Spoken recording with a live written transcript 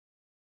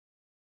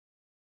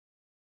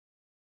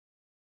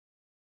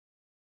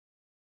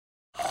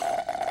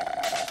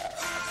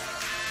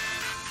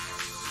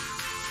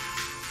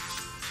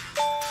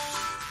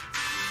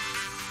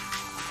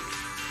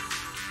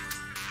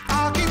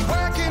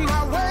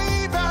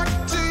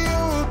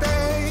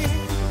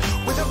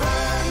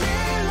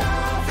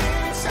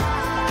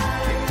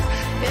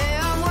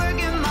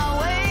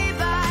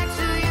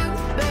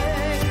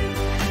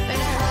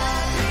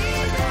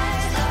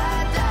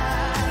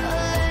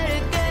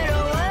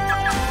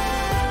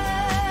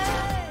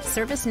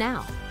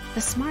ServiceNow,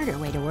 the smarter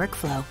way to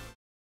workflow.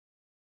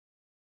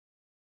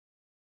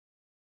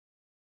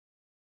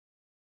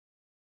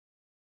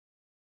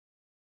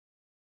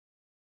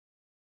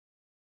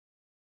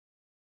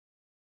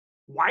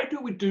 Why do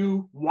we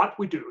do what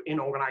we do in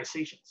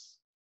organizations?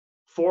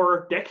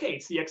 For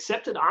decades, the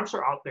accepted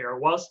answer out there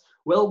was,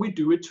 well, we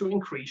do it to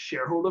increase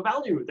shareholder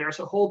value. There's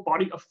a whole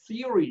body of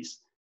theories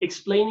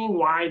explaining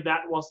why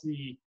that was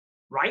the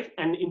right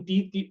and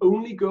indeed the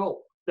only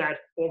goal that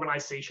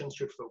organizations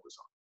should focus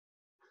on.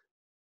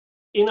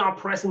 In our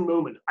present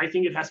moment, I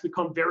think it has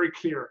become very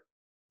clear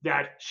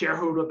that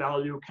shareholder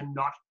value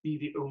cannot be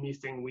the only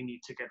thing we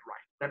need to get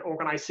right. That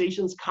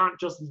organizations can't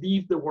just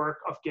leave the work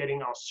of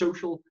getting our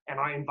social and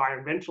our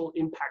environmental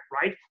impact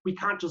right. We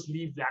can't just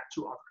leave that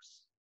to others.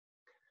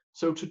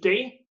 So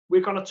today,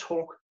 we're going to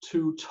talk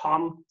to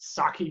Tom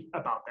Szaky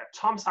about that.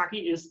 Tom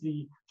Szaky is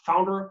the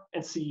founder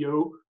and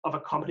CEO of a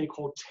company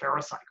called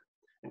TerraCycle.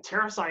 And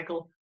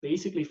TerraCycle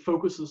basically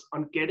focuses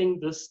on getting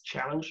this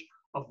challenge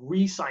of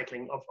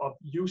recycling, of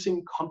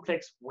using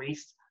complex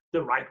waste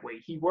the right way.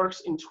 He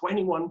works in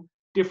 21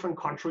 different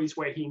countries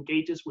where he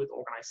engages with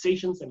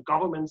organizations and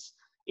governments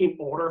in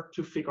order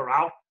to figure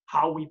out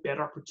how we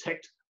better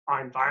protect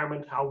our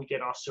environment, how we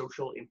get our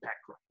social impact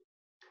right.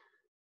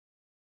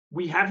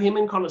 We have him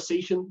in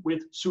conversation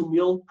with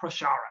Sunil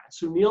Prashara.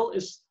 Sunil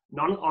is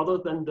none other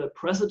than the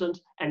president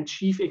and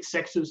chief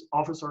executive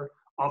officer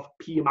of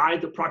PMI,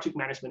 the Project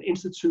Management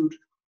Institute.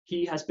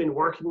 He has been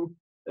working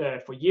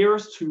for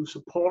years to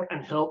support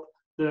and help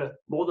the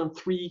more than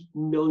 3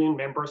 million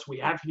members we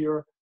have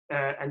here.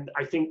 And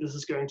I think this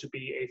is going to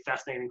be a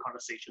fascinating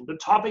conversation. The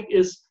topic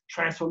is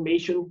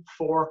transformation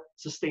for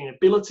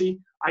sustainability.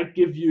 I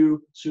give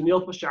you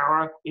Sunil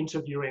Prashara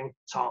interviewing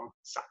Tom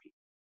Szaky.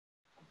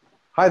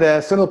 Hi there,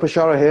 Sunil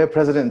Prashara here,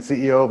 President and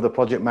CEO of the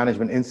Project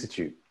Management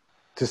Institute.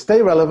 To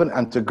stay relevant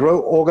and to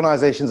grow,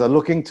 organizations are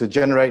looking to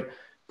generate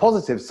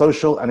positive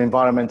social and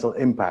environmental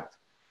impact.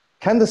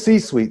 Can the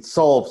C-suite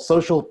solve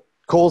social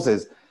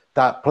causes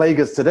that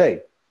plague us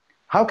today?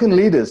 How can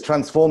leaders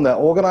transform their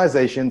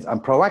organizations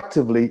and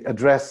proactively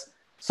address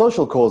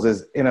social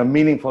causes in a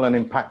meaningful and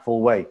impactful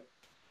way?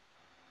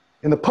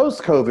 In the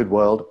post-COVID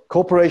world,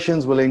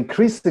 corporations will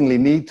increasingly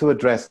need to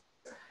address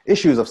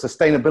issues of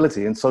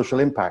sustainability and social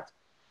impact.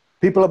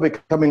 People are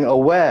becoming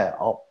aware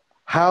of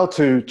how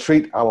to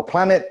treat our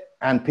planet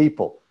and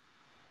people.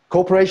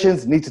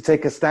 Corporations need to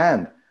take a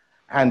stand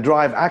and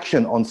drive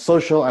action on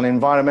social and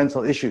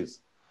environmental issues.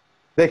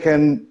 They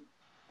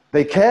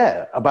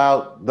care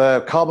about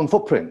the carbon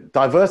footprint,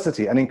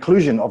 diversity and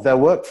inclusion of their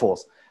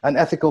workforce, and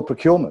ethical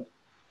procurement.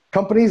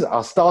 Companies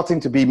are starting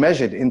to be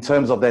measured in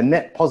terms of their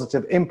net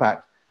positive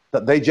impact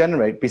that they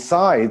generate,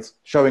 besides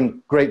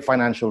showing great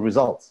financial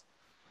results.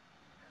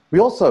 We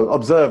also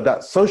observe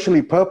that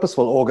socially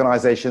purposeful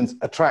organizations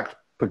attract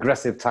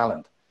progressive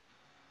talent.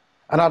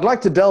 And I'd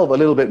like to delve a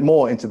little bit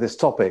more into this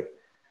topic.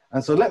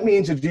 And so let me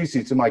introduce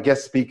you to my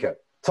guest speaker,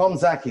 Tom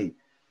Szaky.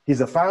 He's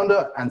the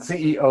founder and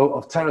CEO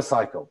of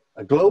TerraCycle,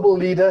 a global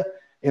leader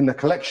in the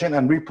collection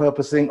and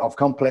repurposing of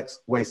complex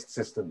waste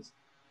systems.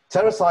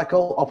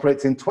 TerraCycle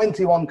operates in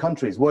 21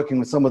 countries, working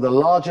with some of the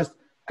largest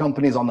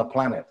companies on the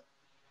planet.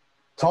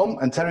 Tom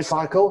and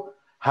TerraCycle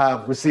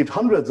have received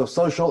hundreds of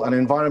social and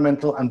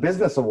environmental and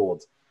business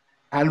awards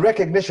and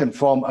recognition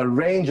from a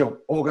range of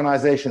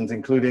organizations,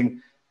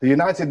 including the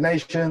United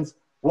Nations,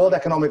 World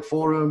Economic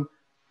Forum,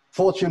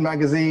 Fortune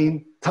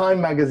Magazine,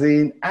 Time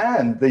Magazine,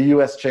 and the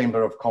US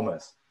Chamber of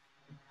Commerce.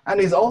 And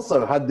he's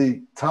also had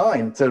the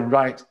time to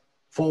write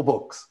 4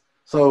 books.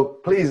 So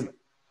please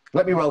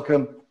let me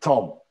welcome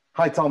Tom.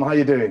 Hi, Tom. How are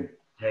you doing?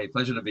 Hey,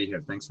 pleasure to be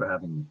here. Thanks for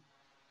having me.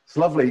 It's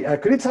lovely.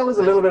 Could you tell us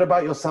a little bit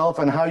about yourself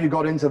and how you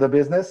got into the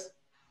business?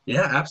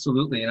 Yeah,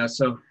 absolutely.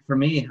 So for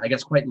me, I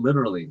guess quite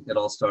literally, it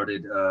all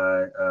started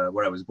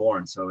where I was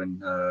born. So I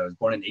was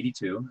born in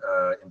 82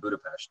 in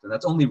Budapest. And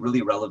that's only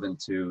really relevant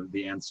to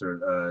the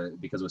answer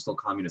because it was still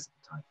communist at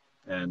the time.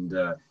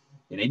 And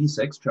in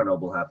 86,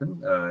 Chernobyl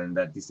happened, and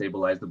that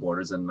destabilized the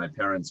borders. And my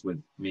parents,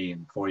 with me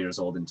 4 years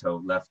old in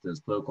tow, left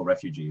as political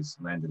refugees,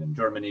 landed in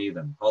Germany,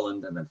 then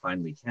Holland, and then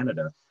finally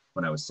Canada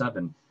when I was 7.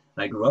 And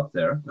I grew up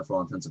there for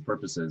all intents and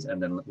purposes,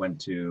 and then went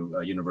to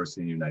a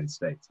university in the United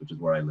States, which is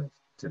where I live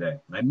today.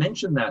 And I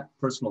mention that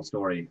personal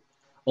story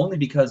only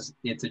because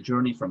it's a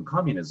journey from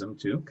communism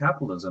to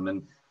capitalism.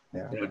 And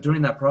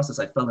during that process,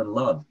 I fell in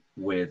love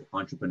with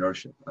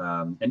entrepreneurship.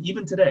 And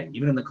even today,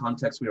 even in the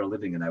context we are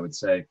living in, I would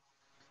say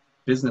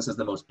business is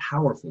the most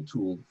powerful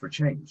tool for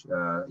change,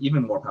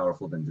 even more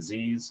powerful than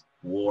disease,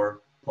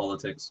 war,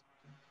 politics.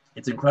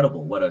 It's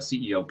incredible what a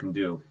CEO can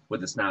do with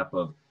the snap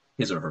of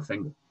his or her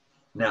finger.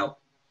 Now,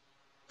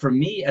 for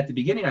me, at the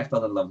beginning, I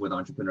fell in love with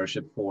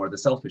entrepreneurship for the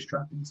selfish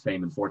trappings,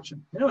 fame and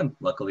fortune, and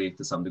luckily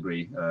to some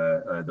degree,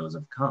 those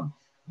have come.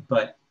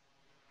 But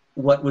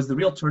what was the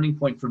real turning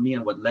point for me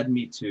and what led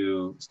me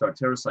to start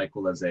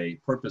TerraCycle as a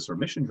purpose or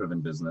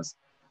mission-driven business,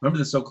 I remember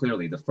this so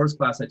clearly. The first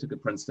class I took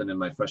at Princeton in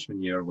my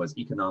freshman year was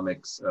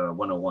Economics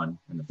 101.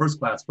 And the first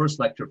class, first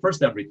lecture,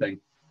 first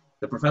everything,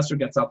 the professor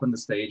gets up on the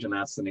stage and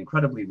asks an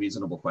incredibly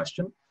reasonable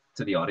question.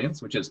 to the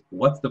audience, which is,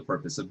 what's the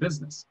purpose of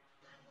business?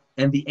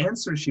 And the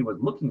answer she was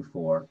looking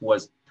for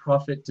was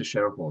profit to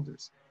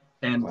shareholders.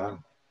 And Wow.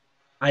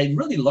 I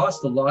really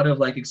lost a lot of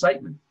like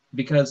excitement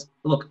because,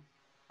 look,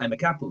 I'm a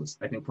capitalist.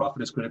 I think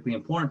profit is critically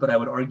important, but I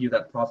would argue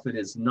that profit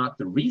is not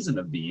the reason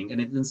of being,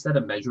 and it's instead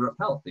a measure of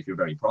health. If you're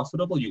very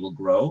profitable, you will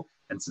grow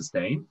and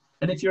sustain.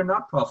 And if you're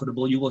not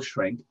profitable, you will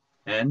shrink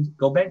and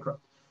go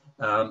bankrupt.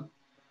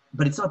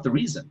 But it's not the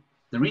reason.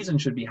 The reason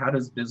should be, how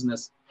does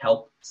business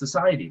help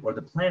society or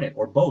the planet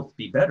or both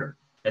be better,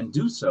 and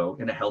do so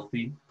in a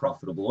healthy,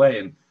 profitable way?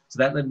 And so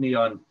that led me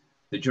on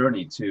the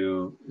journey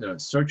to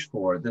search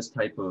for this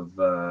type of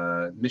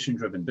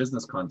mission-driven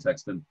business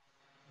context. And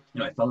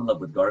I fell in love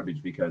with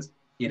garbage because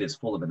it is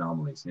full of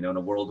anomalies. In a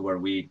world where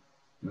we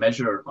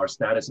measure our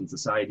status in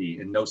society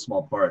in no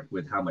small part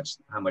with how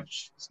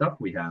much stuff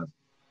we have,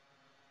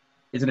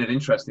 isn't it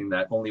interesting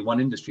that only one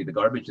industry, the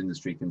garbage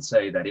industry, can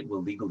say that it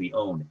will legally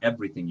own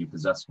everything you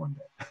possess one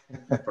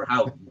day? For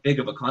how big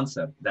of a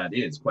concept that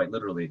is, quite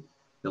literally,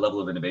 the level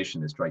of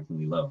innovation is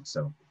strikingly low.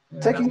 So,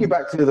 taking you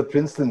back to the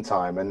Princeton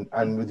time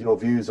and with your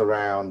views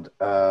around,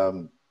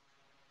 that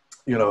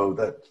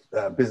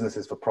business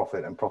is for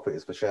profit and profit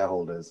is for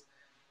shareholders.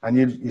 And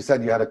you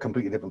said you had a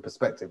completely different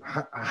perspective.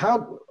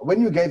 How, when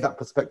you gave that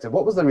perspective,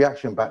 what was the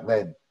reaction back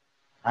then?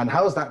 And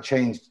how has that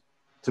changed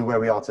to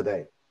where we are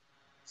today?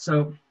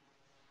 So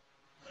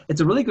it's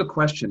a really good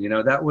question.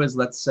 That was,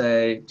 let's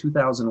say,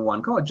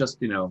 2001, call it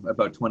just,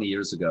 about 20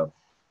 years ago.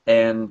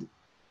 And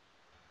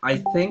I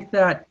think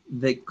that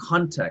the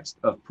context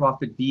of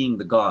profit being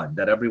the god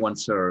that everyone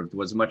served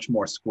was much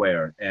more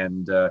square.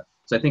 And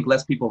so I think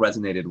less people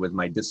resonated with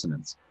my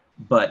dissonance.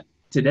 But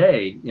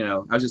today,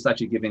 I was just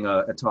actually giving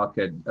a talk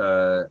at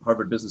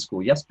Harvard Business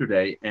School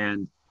yesterday,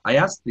 and I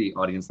asked the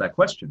audience that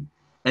question.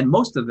 And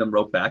most of them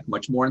wrote back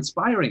much more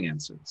inspiring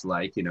answers,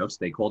 like,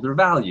 stakeholder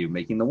value,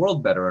 making the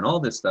world better, and all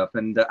this stuff.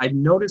 And I've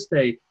noticed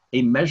a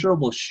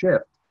measurable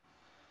shift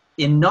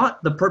in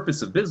not the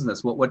purpose of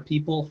business, what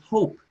people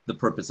hope the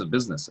purpose of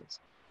business is.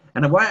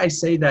 And why I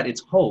say that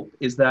it's hope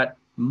is that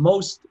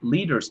most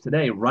leaders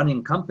today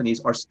running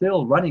companies are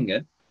still running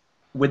it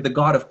with the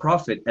god of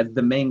profit as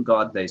the main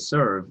god they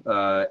serve.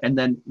 And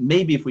then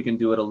maybe if we can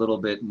do it a little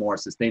bit more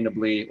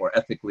sustainably or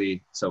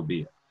ethically, so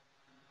be it.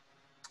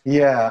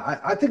 Yeah,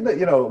 I think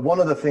that, one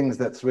of the things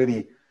that's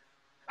really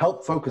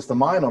helped focus the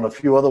mind on a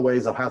few other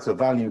ways of how to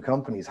value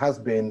companies has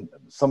been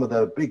some of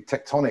the big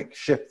tectonic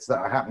shifts that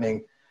are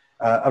happening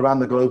around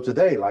the globe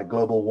today, like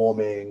global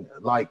warming,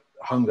 like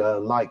hunger,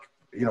 like,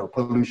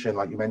 pollution,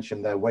 like you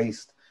mentioned, their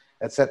waste,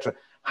 etc.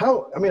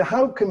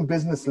 How can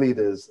business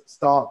leaders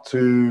start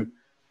to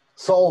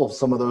solve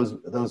some of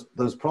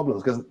those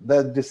problems? Because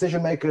they're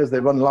decision makers,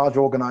 they run large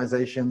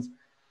organizations,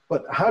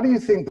 but how do you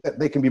think that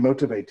they can be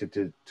motivated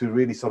to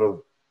really sort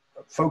of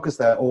focus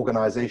their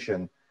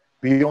organization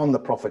beyond the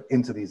profit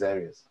into these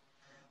areas?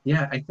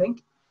 Yeah, I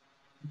think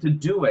to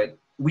do it,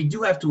 we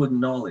do have to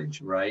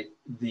acknowledge, right,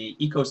 the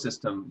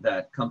ecosystem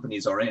that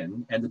companies are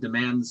in and the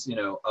demands,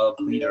 of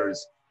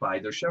leaders by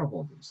their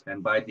shareholders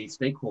and by the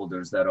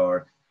stakeholders that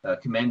are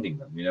commanding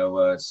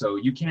them, so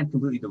you can't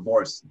completely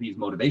divorce these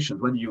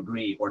motivations, whether you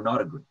agree or not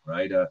agree,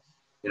 right?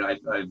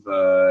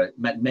 I've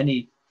met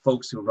many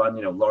folks who run,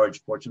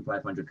 large Fortune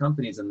 500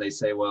 companies, and they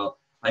say, well,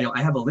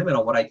 I have a limit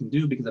on what I can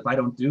do, because if I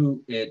don't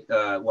do it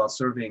while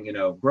serving,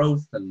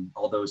 growth and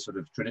all those sort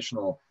of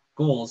traditional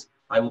goals,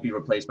 I will be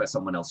replaced by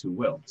someone else who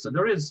will. So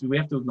we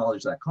have to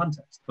acknowledge that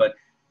context. But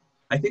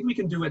I think we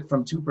can do it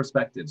from two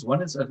perspectives.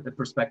 One is a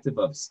perspective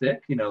of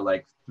stick,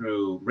 like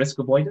through risk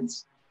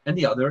avoidance, and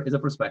the other is a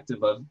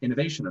perspective of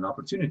innovation and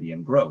opportunity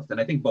and growth.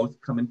 And I think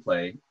both come in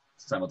play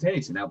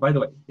simultaneously. Now, by the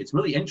way, it's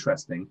really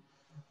interesting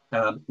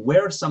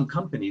where some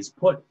companies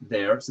put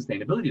their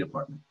sustainability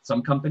department.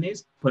 Some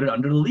companies put it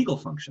under the legal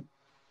function.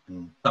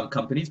 Some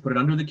companies put it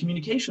under the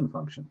communication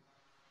function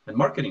and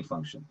marketing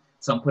function.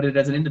 Some put it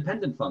as an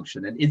independent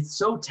function. And it's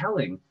so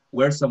telling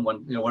where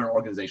someone, where an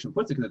organization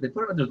puts it, because if they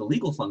put it under the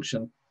legal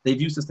function, they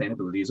view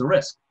sustainability as a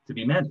risk to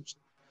be managed.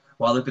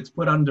 While if it's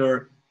put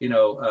under,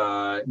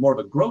 more of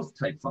a growth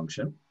type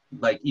function,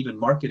 like even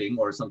marketing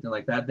or something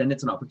like that, then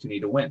it's an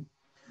opportunity to win.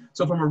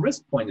 So from a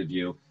risk point of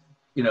view,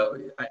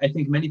 I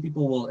think many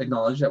people will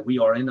acknowledge that we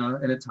are in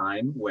a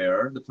time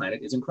where the planet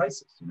is in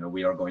crisis.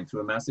 We are going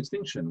through a mass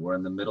extinction. We're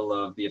in the middle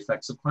of the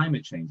effects of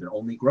climate change and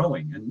only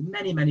growing, and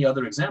many, many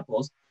other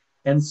examples.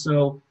 And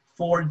so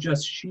for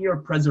just sheer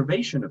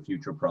preservation of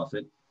future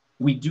profit,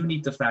 we do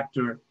need to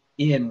factor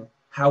in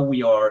how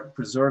we are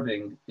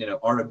preserving,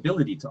 our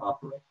ability to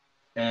operate.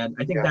 And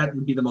I think that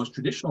would be the most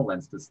traditional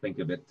lens to think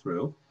of it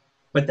through.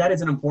 But that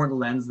is an important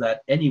lens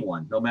that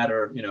anyone, no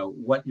matter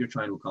what you're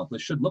trying to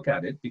accomplish, should look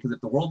at it, because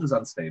if the world is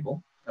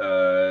unstable,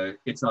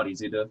 it's not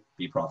easy to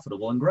be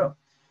profitable and grow.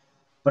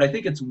 But I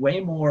think it's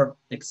way more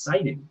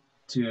exciting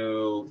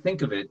to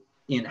think of it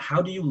in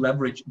how do you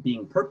leverage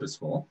being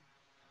purposeful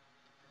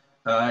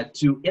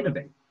to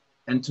innovate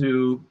and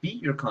to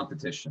beat your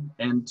competition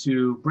and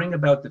to bring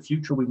about the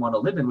future we want to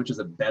live in, which is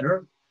a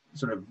better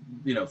sort of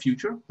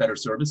future, better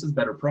services,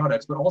 better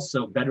products, but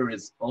also better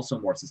is also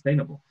more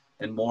sustainable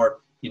and more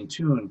in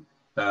tune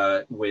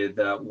with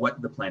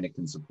what the planet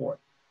can support.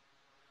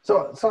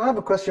 So I have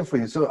a question for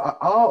you. So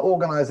are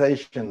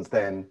organizations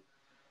then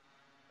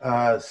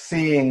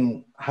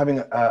having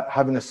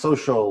a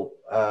social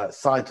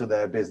side to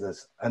their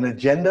business an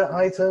agenda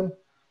item,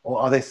 or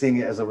are they seeing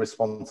it as a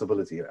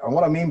responsibility? And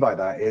what I mean by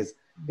that is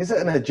it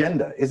an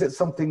agenda? Is it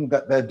something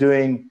that they're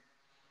doing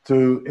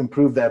to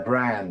improve their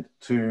brand,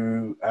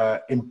 to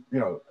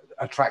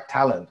attract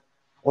talent?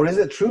 Or is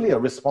it truly a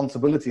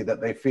responsibility that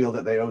they feel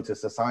that they owe to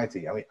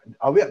society? I mean,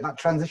 are we at that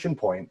transition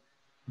point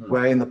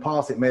where in the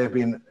past it may have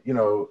been,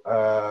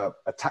 a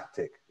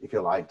tactic, if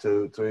you like,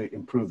 to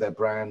improve their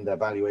brand, their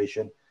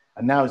valuation,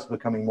 and now it's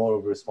becoming more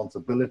of a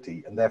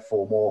responsibility and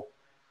therefore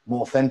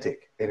more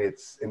authentic in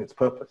its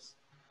purpose?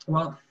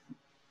 Well,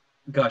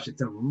 gosh,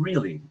 it's a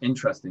really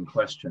interesting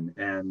question.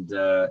 And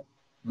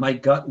my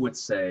gut would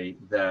say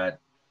that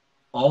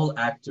all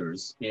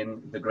actors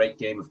in the great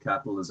game of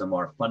capitalism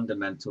are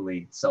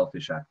fundamentally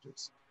selfish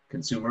actors.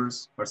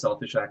 Consumers are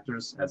selfish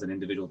actors. As an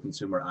individual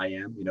consumer, I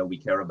am. We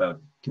care about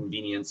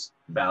convenience,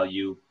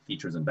 value,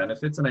 features, and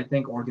benefits. And I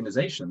think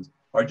organizations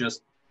are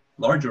just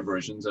larger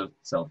versions of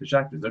selfish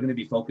actors. They're going to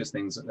be focused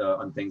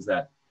on things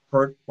that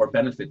hurt or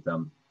benefit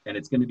them. And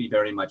it's going to be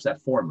very much that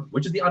former,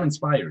 which is the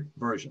uninspired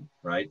version,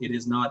 right? It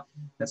is not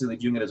necessarily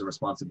viewing it as a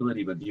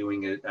responsibility, but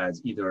viewing it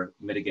as either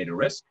mitigate a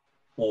risk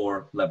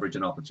or leverage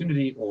an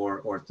opportunity,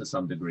 or to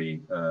some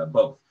degree,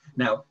 both.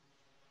 Now,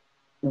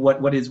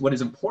 what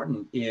is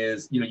important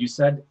is, you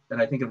said,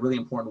 and I think a really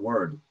important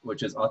word,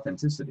 which is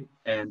authenticity.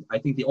 And I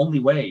think the only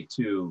way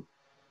to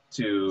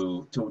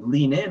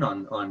lean in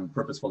on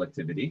purposeful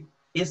activity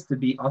is to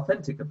be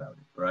authentic about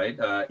it, right?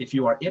 If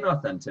you are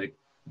inauthentic,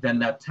 then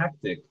that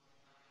tactic,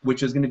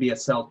 which is going to be a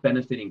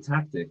self-benefiting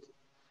tactic,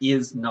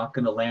 is not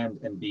going to land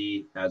and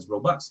be as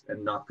robust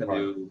and not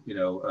going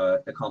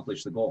to,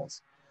 accomplish the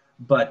goals.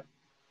 But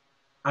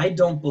I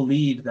don't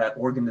believe that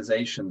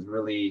organizations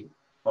really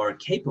are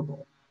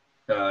capable,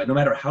 no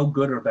matter how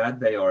good or bad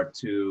they are,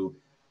 to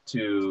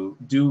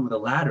do the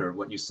latter,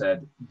 what you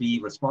said, be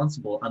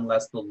responsible,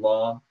 unless the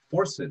law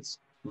forces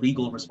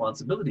legal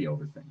responsibility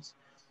over things.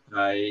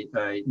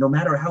 No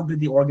matter how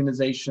good the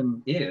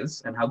organization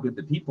is and how good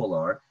the people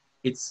are,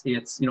 it's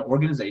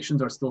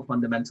organizations are still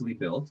fundamentally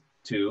built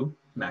to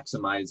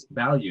maximize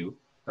value,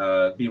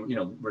 be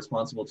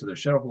responsible to their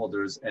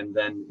shareholders, and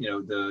then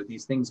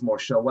these things more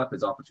show up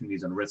as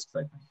opportunities and risks,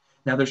 I think.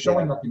 Now they're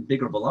showing up in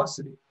bigger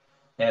velocity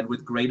and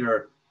with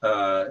greater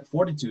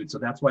fortitude, so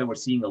that's why we're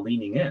seeing a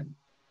leaning in,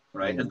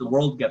 right? As the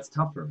world gets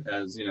tougher,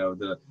 as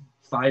the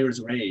fires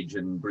rage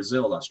in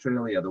Brazil,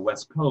 Australia, the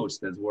West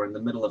Coast, as we're in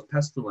the middle of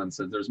pestilence,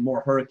 as there's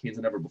more hurricanes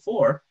than ever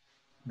before,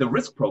 the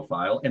risk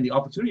profile and the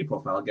opportunity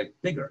profile get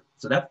bigger.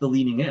 So that's the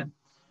leaning in.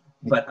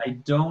 But I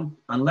don't,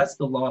 unless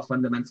the law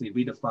fundamentally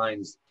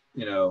redefines,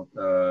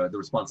 the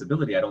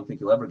responsibility, I don't think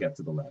you'll ever get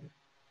to the latter.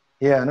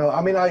 Yeah, no,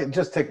 I mean, I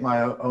just take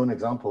my own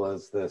example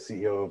as the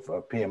CEO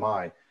of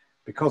PMI.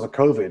 Because of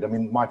COVID, I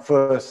mean, my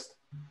first,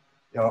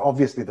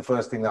 obviously the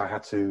first thing that I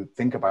had to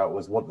think about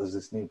was, what does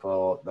this mean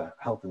for the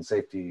health and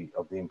safety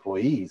of the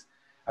employees?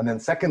 And then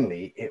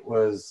secondly, it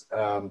was,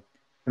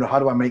 how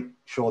do I make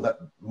sure that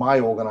my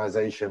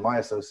organization, my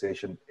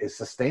association is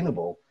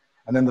sustainable?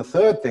 And then the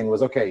third thing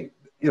was, okay,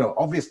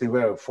 obviously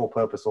we're a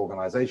for-purpose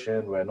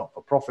organization, we're not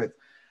for profit,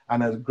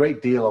 and a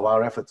great deal of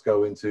our efforts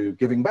go into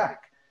giving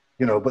back,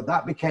 but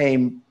that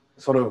became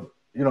sort of,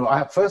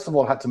 I first of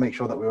all had to make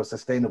sure that we were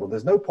sustainable.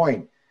 There's no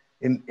point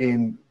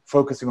in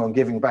focusing on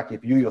giving back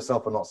if you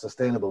yourself are not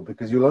sustainable,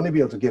 because you'll only be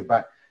able to give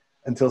back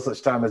until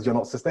such time as you're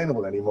not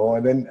sustainable anymore,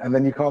 and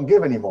then you can't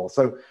give anymore.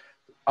 So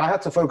I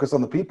had to focus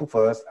on the people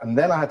first, and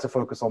then I had to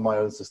focus on my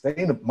own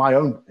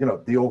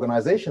the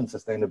organization's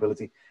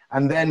sustainability.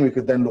 And then we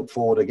could then look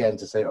forward again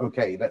to say,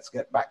 okay, let's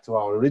get back to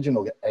our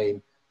original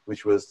aim,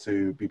 which was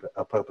to be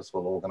a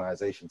purposeful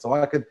organization. So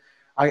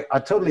I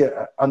totally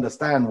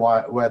understand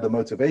where the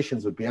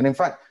motivations would be. And in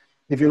fact,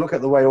 if you look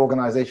at the way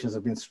organizations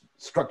have been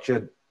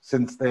structured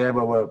since they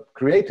ever were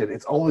created,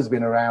 it's always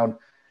been around,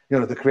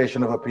 the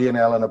creation of a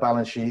P&L and a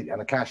balance sheet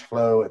and a cash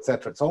flow, et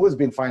cetera. It's always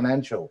been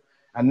financial.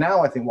 And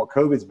now I think what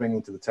COVID is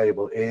bringing to the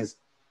table is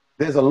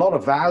there's a lot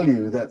of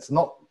value that's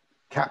not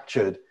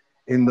captured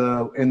in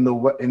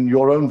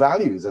your own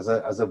values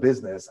as a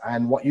business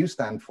and what you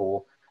stand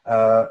for,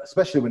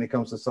 especially when it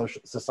comes to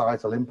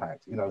societal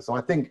impact. So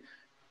I think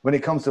when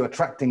it comes to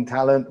attracting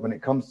talent, when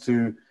it comes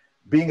to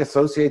being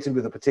associated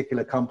with a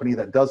particular company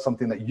that does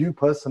something that you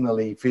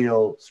personally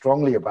feel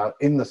strongly about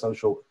in the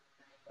social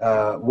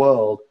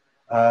world,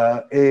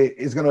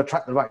 is going to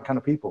attract the right kind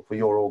of people for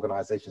your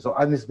organization. So,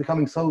 and it's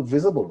becoming so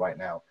visible right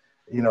now,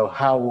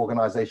 how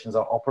organizations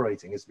are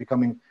operating. It's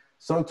becoming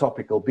so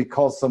topical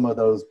because some of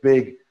those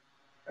big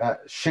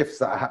shifts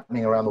that are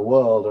happening around the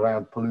world,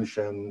 around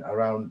pollution,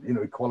 around,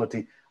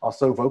 equality, are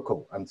so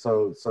vocal and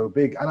so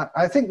big. And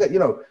I think that,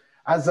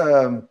 as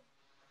a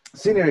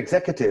senior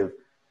executive,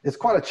 it's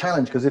quite a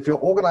challenge, because if your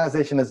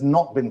organization has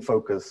not been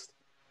focused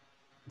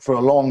for a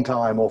long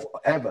time or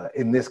ever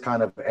in this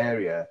kind of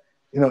area,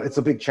 it's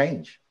a big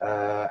change,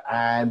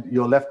 and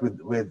you're left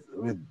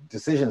with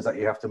decisions that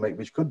you have to make,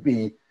 which could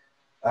be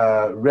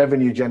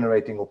revenue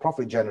generating or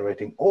profit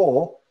generating,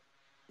 or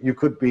you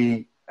could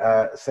be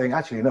saying,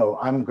 actually, no,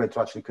 I'm going to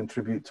actually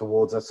contribute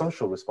towards a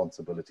social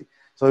responsibility.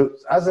 So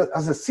as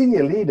a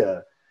senior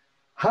leader,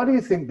 how do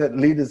you think that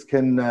leaders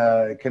can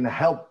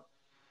help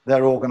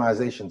their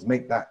organizations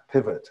make that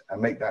pivot and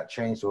make that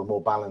change to a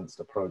more balanced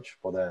approach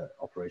for their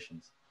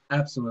operations?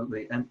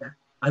 Absolutely. And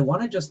I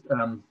want to just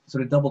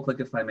sort of double click,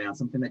 if I may, on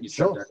something that you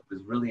said Sure. that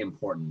was really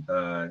important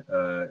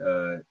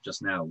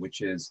just now,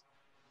 which is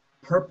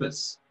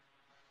purpose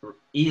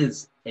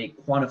is a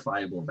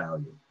quantifiable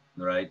value,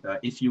 right?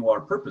 If you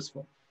are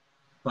purposeful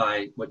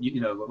by what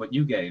what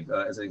you gave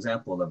as an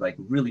example of like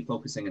really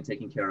focusing and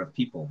taking care of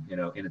people,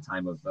 in a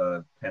time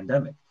of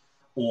pandemic,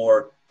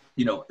 or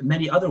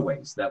many other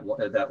ways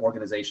that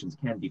organizations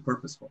can be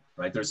purposeful,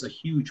 right? There's a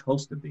huge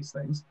host of these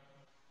things,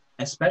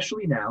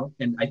 especially now,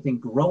 and I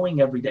think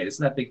growing every day. This is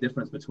that big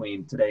difference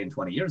between today and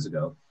 20 years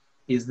ago,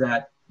 is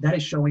that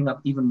is showing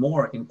up even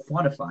more in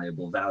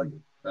quantifiable value.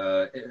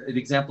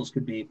 Examples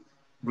could be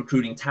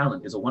recruiting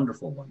talent is a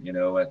wonderful one.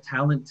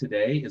 Talent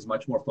today is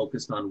much more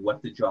focused on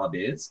what the job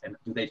is and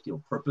do they feel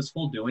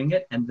purposeful doing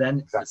it, and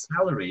then the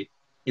salary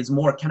is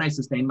more, can I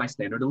sustain my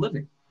standard of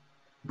living?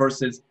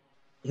 Versus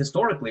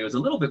historically, it was a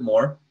little bit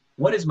more,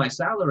 what is my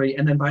salary?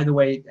 And then, by the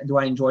way, do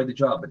I enjoy the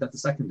job? But that's a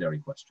secondary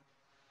question.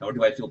 Or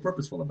do I feel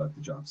purposeful about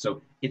the job?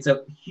 So it's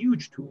a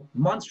huge tool,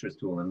 monstrous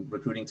tool in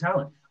recruiting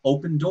talent.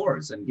 Open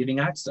doors and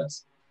giving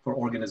access for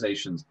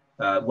organizations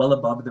well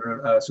above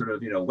their sort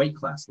of weight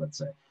class, let's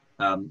say.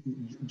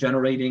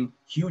 Generating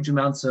huge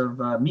amounts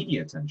of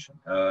media attention,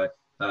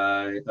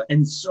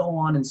 and so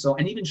on and so,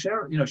 and even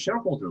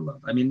shareholder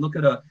love. I mean, look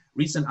at a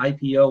recent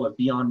IPO of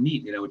Beyond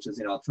Meat, which is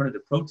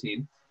alternative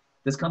protein.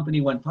 This company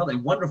went public, a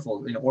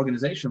wonderful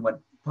organization went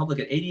public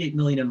at 88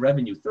 million in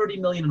revenue, 30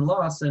 million in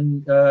loss,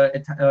 and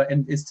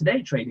is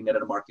today trading at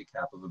a market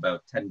cap of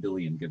about 10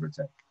 billion, give or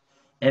take.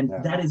 And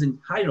that is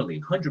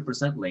entirely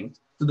 100% linked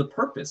to the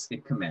purpose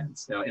it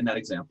commands. In that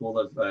example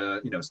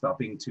of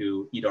stopping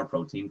to eat our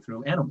protein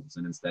through animals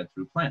and instead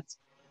through plants.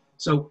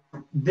 So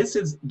this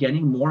is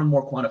getting more and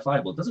more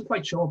quantifiable. It doesn't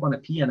quite show up on a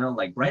P&L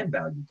like brand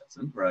value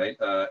doesn't, right?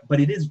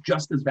 But it is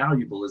just as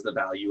valuable as the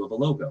value of a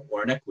logo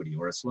or an equity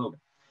or a slogan.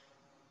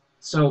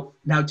 So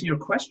now to your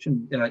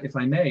question, if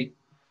I may,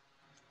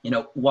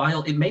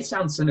 while it may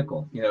sound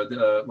cynical,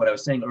 what I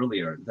was saying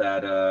earlier,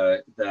 that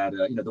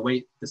the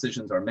way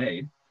decisions are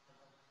made,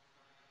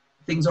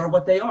 things are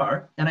what they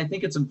are. And I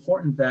think it's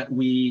important that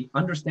we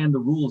understand the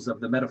rules of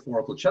the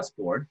metaphorical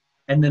chessboard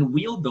and then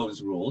wield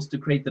those rules to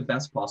create the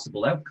best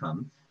possible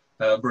outcome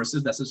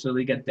versus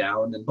necessarily get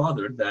down and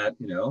bothered that,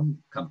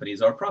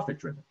 companies are profit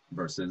driven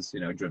versus,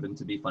 driven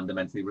to be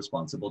fundamentally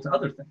responsible to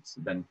other things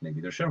than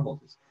maybe their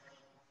shareholders.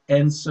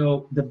 And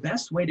so the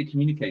best way to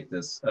communicate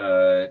this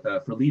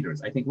for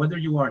leaders, I think whether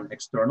you are an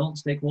external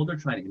stakeholder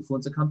trying to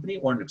influence a company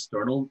or an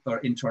external or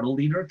internal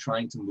leader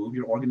trying to move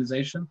your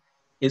organization,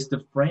 is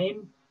to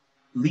frame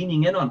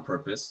leaning in on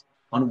purpose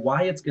on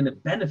why it's going to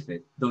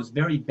benefit those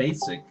very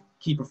basic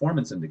key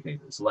performance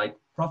indicators like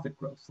profit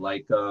growth,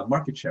 like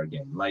market share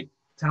gain, like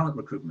talent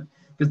recruitment.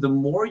 Because the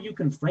more you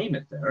can frame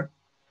it there,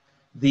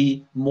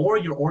 the more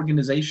your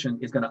organization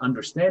is going to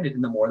understand it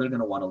and the more they're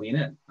going to want to lean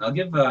in. I'll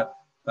give a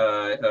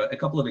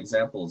couple of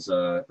examples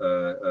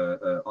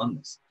on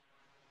this.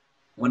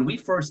 When we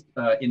first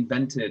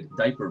invented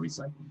diaper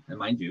recycling, and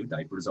mind you,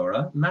 diapers are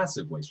a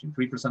massive waste stream,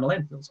 3% of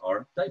landfills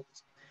are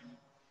diapers.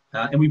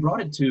 And we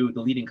brought it to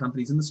the leading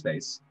companies in the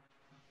space.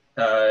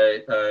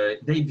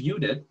 They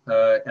viewed it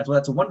as, well,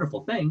 that's a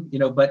wonderful thing,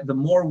 but the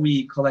more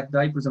we collect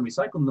diapers and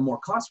recycle them, the more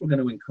costs we're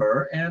going to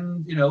incur.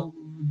 And,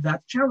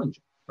 that's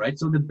challenging, right?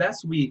 So the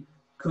best we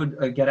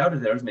could get out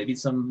of there is maybe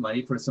some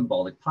money for a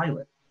symbolic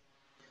pilot.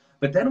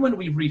 But then when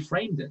we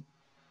reframed it,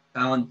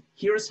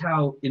 here's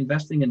how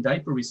investing in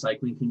diaper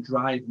recycling can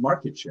drive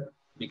market share,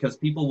 because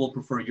people will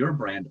prefer your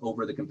brand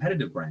over the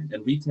competitive brand,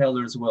 and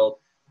retailers will,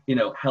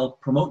 help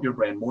promote your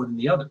brand more than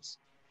the others.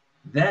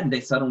 Then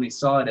they suddenly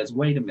saw it as,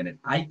 wait a minute,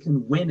 I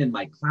can win in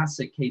my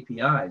classic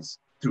KPIs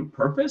through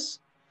purpose?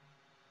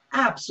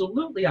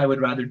 Absolutely, I would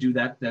rather do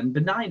that than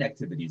benign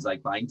activities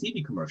like buying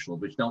TV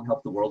commercials, which don't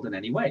help the world in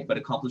any way, but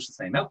accomplish the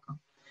same outcome.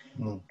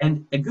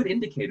 And a good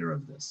indicator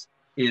of this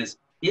is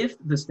if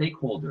the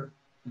stakeholder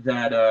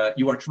that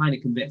you are trying to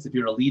convince, if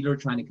you're a leader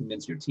trying to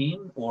convince your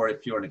team, or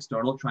if you're an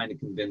external trying to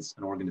convince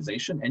an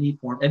organization, any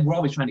form, and we're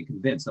always trying to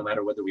convince no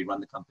matter whether we run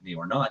the company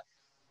or not,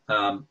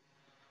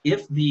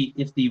 if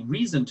the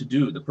reason to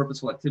do the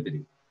purposeful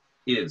activity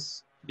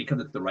is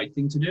because it's the right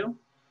thing to do,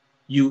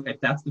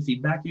 if that's the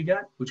feedback you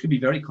get, which could be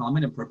very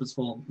common in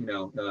purposeful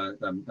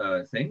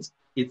things,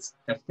 it's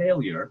a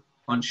failure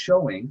on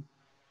showing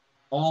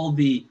all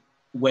the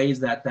ways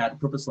that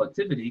purposeful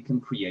activity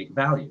can create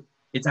value.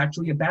 It's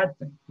actually a bad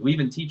thing. We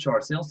even teach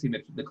our sales team,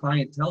 if the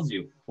client tells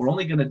you, we're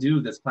only going to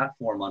do this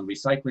platform on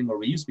recycling or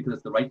reuse because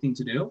it's the right thing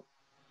to do,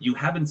 you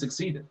haven't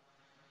succeeded.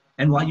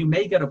 And while you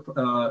may get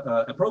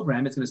a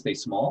program, it's going to stay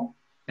small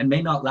and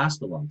may not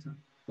last a long time.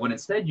 When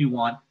instead you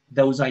want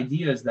those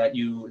ideas that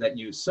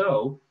you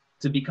sow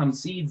to become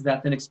seeds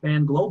that then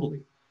expand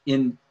globally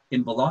in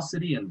in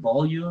velocity and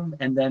volume,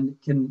 and then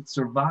can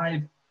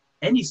survive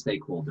any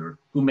stakeholder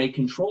who may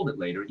control it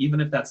later, even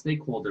if that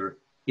stakeholder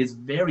is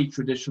very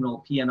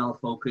traditional P&L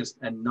focused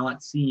and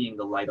not seeing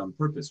the light on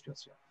purpose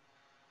just yet.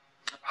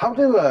 How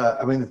do,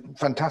 I mean,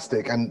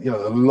 fantastic. And,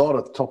 a lot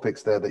of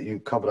topics there that you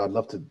covered, I'd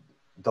love to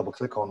double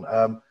click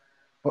on.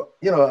 But,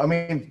 I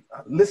mean,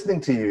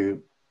 listening to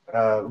you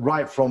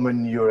right from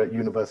when you were at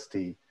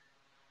university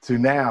to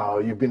now,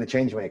 you've been a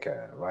change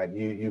maker, right?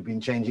 You've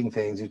been changing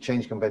things, you've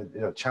changed,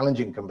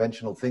 challenging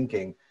conventional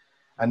thinking.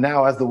 And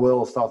now as the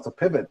world starts to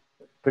pivot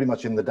pretty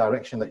much in the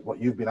direction that what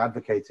you've been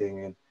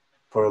advocating in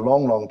for a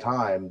long, long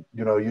time,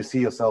 you see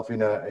yourself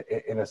in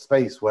a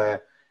space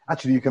where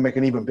actually you can make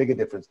an even bigger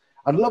difference.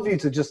 I'd love you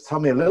to just tell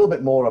me a little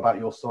bit more about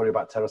your story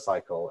about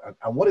TerraCycle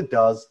and what it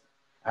does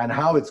and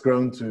how it's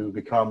grown to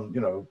become,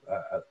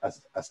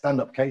 a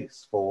stand-up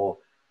case for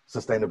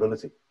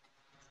sustainability.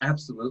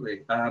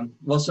 Absolutely.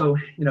 Well, so,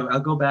 I'll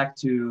go back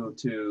to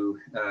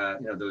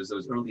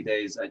those early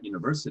days at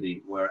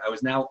university where I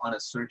was now on a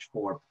search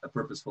for a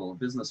purposeful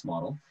business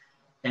model.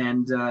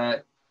 And,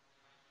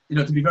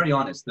 to be very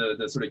honest,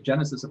 the sort of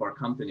genesis of our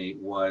company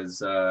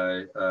was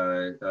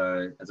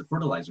as a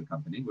fertilizer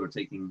company. We were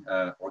taking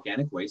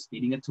organic waste,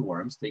 feeding it to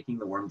worms, taking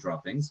the worm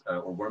droppings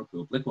or worm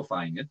poop,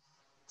 liquefying it,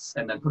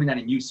 and then putting that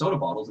in used soda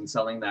bottles and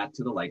selling that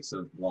to the likes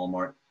of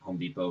Walmart, Home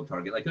Depot,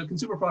 Target, like a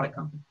consumer product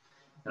company.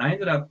 And I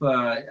ended up,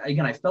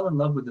 again, I fell in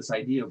love with this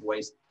idea of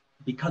waste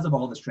because of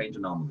all the strange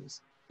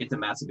anomalies. It's a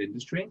massive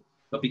industry,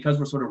 but because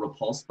we're sort of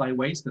repulsed by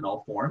waste in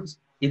all forms,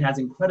 it has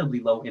incredibly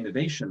low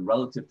innovation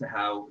relative to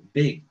how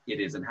big it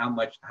is and how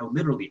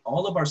literally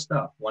all of our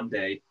stuff one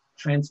day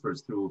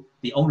transfers through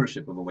the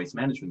ownership of a waste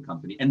management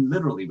company, and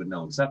literally with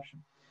no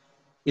exception.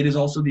 It is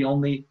also the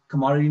only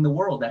commodity in the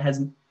world that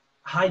has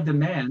high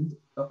demand,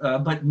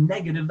 but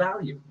negative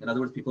value. In other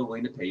words, people are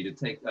willing to pay to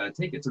take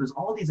it. So there's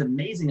all these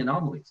amazing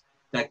anomalies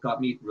that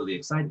got me really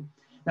excited.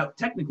 Now,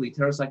 technically,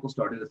 TerraCycle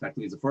started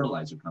effectively as a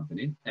fertilizer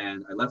company,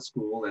 and I left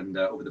school, and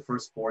over the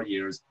first 4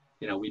 years,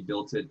 we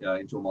built it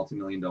into a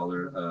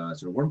multi-million-dollar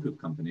sort of worm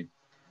poop company.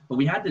 But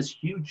we had this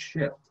huge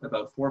shift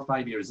about 4 or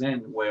 5 years in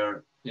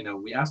where,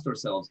 we asked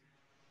ourselves,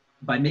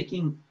 by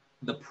making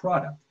the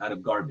product out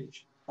of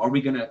garbage, are we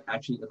going to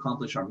actually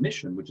accomplish our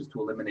mission, which is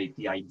to eliminate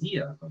the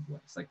idea of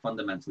waste, like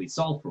fundamentally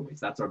solve for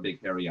waste? That's our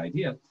big, hairy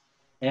idea.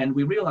 And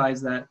we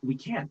realized that we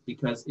can't,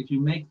 because if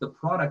you make the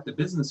product a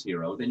business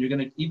hero, then you're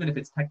going to, even if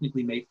it's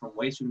technically made from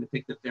waste, you're going to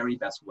pick the very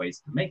best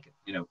waste to make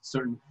it.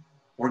 Certain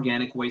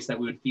organic waste that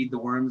we would feed the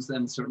worms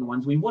and certain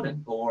ones we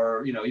wouldn't.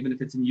 Or, even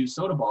if it's in used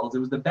soda bottles, it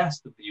was the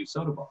best of the used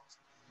soda bottles.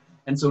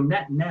 And so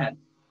net,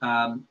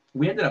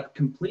 we ended up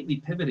completely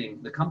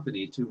pivoting the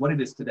company to what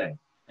it is today.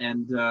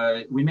 And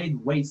we made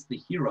waste the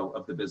hero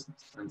of the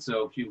business. And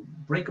so if you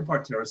break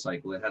apart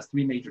TerraCycle, it has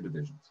 3 major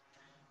divisions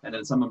and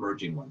then some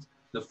emerging ones.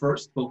 The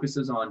first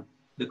focuses on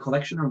the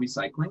collection and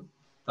recycling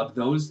of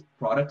those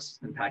products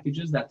and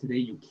packages that today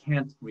you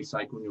can't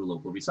recycle in your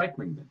local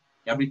recycling bin.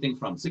 Everything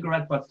from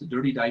cigarette butts to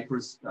dirty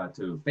diapers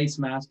to face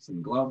masks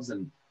and gloves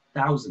and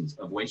thousands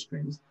of waste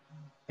streams.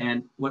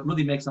 And what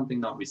really makes something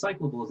not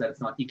recyclable is that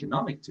it's not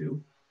economic to.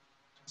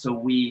 So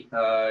we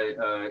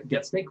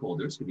get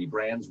stakeholders, could be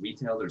brands,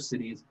 retailers,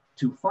 cities,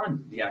 to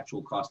fund the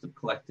actual cost of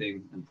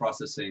collecting and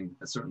processing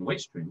a certain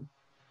waste stream.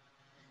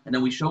 And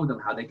then we show them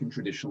how they can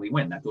traditionally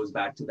win. That goes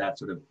back to that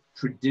sort of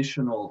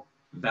traditional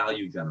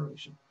value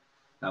generation.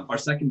 Our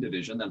second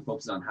division then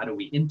focuses on how do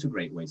we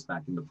integrate waste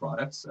back into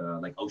products,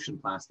 like ocean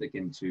plastic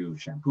into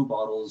shampoo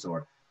bottles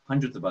or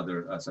hundreds of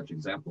other such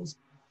examples.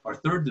 Our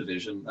third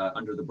division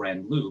under the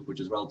brand Loop,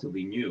 which is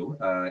relatively new,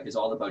 is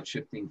all about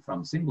shifting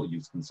from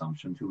single-use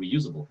consumption to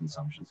reusable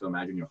consumption. So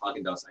imagine your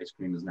Haagen-Dazs ice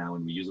cream is now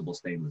in reusable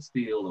stainless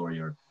steel, or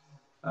your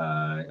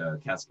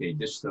Cascade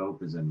dish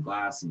soap is in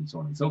glass, and so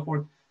on and so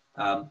forth.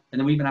 And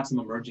then we even have some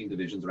emerging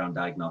divisions around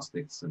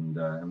diagnostics,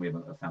 and we have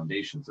a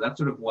foundation. So that's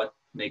sort of what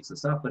makes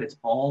us up, but it's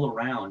all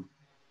around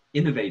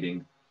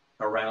innovating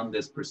around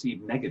this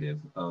perceived negative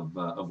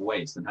of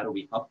waste, and how do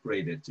we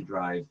upgrade it to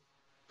drive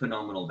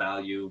phenomenal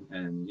value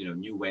and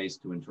new ways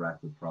to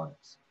interact with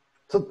products.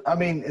 So I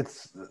mean,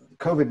 it's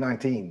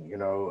COVID-19.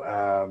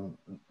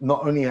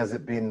 Not only has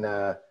it been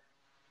a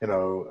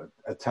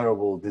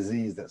terrible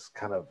disease that's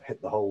kind of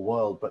hit the whole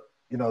world, but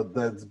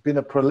there's been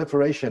a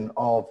proliferation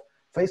of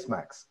face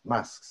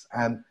masks,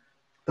 and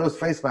those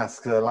face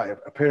masks are like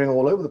appearing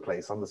all over the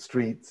place on the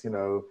streets,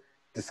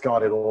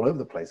 discarded all over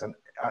the place. And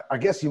I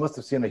guess you must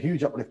have seen a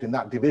huge uplift in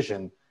that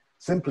division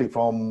simply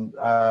from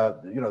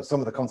some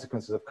of the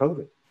consequences of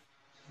COVID.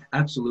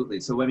 Absolutely.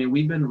 So I mean,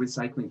 we've been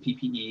recycling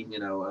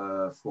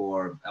PPE,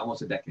 for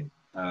almost a decade,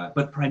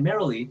 but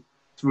primarily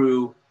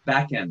through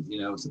back end,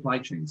 supply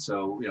chain.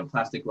 So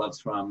plastic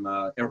gloves from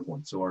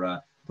airports, or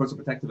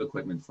personal protective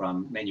equipment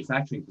from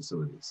manufacturing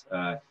facilities.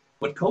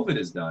 What COVID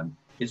has done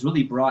is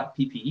really brought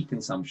PPE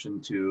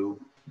consumption to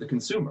the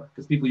consumer,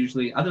 because people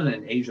usually, other than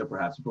in Asia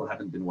perhaps, people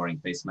haven't been wearing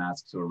face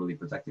masks or really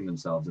protecting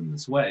themselves in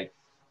this way.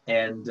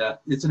 And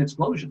it's an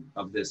explosion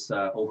of this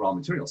overall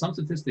material. Some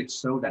statistics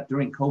show that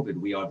during COVID,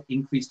 we have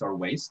increased our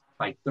waste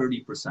by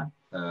 30%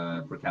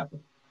 per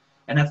capita.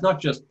 And that's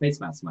not just face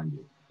masks, mind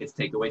you. It's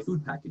takeaway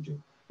food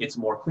packaging. It's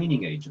more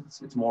cleaning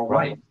agents. It's more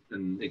wipes,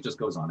 and it just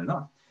goes on and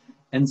on.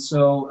 And so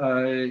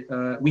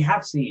we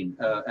have seen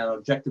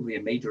objectively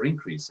a major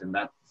increase in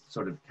that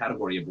sort of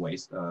category of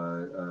waste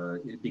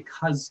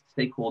because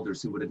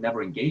stakeholders who would have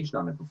never engaged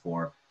on it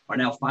before are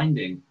now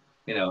finding,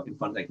 you know, in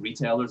front, like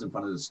retailers in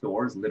front of the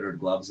stores, littered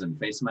gloves and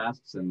face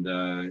masks, and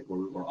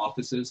or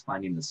offices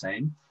finding the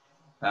same.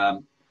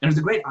 And there's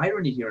a great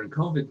irony here in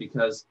COVID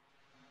because,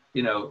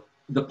 you know,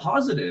 the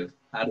positive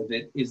out of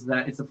it is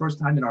that it's the first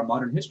time in our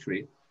modern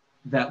history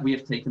that we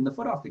have taken the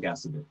foot off the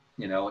gas a bit,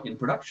 you know, in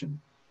production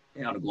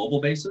on a global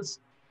basis,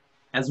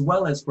 as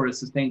well as for a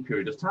sustained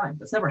period of time.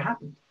 That's never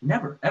happened.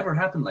 Never, ever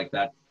happened like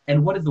that.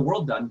 And what has the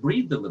world done?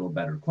 Breathed a little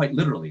better, quite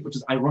literally, which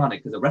is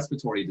ironic because a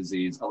respiratory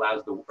disease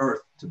allows the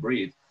earth to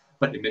breathe,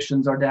 but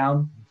emissions are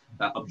down.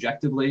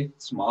 Objectively,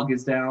 smog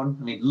is down.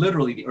 I mean,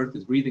 literally the earth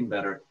is breathing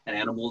better and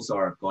animals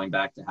are going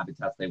back to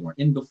habitats they weren't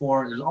in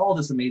before. There's all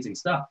this amazing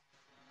stuff.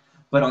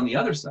 But on the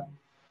other side,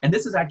 and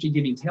this is actually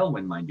giving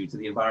tailwind, mind you, to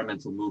the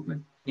environmental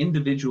movement.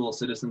 Individual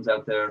citizens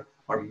out there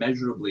are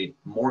measurably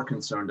more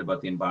concerned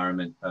about the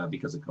environment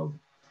because of COVID.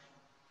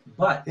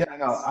 But yeah,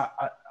 no,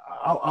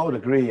 I would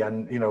agree,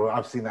 and you know,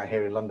 I've seen that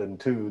here in London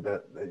too.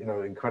 That, you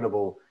know,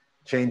 incredible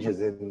changes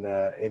in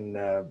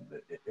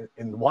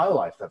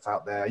wildlife that's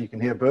out there. You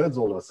can hear birds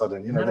all of a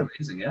sudden. You know, they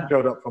amazing, yeah.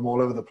 Showed up from all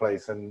over the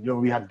place, and you know,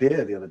 we had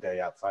deer the other day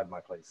outside my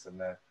place, and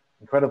they're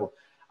incredible.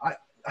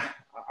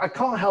 I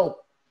can't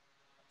help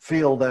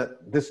feel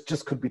that this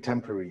just could be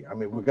temporary. I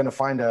mean, we're going to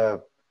find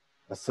a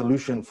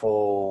solution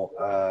for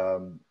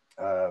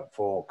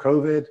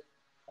COVID.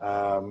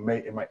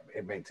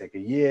 It may take a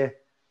year,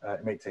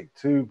 it may take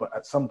two, but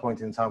at some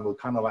point in time, we'll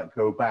kind of like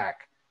go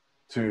back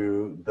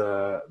to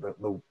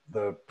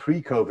the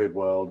pre-COVID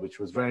world, which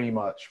was very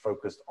much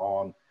focused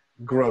on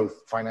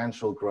growth,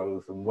 financial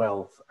growth, and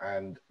wealth,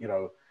 and you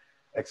know,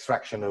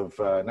 extraction of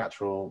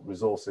natural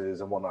resources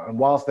and whatnot. And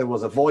whilst there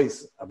was a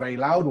voice, a very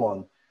loud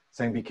one,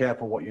 saying be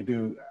careful what you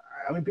do,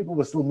 I mean, people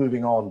were still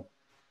moving on,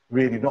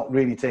 really not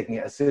really taking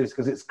it as serious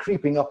because it's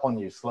creeping up on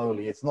you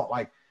slowly. It's not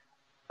like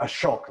a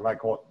shock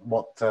like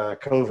what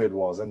COVID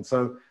was. And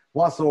so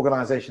whilst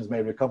organizations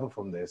may recover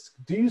from this,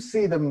 do you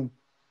see them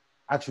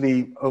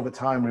actually over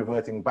time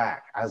reverting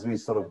back as we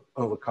sort of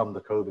overcome the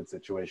COVID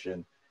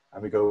situation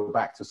and we go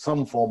back to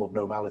some form of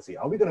normality?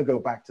 Are we going to go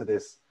back to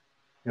this,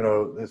 you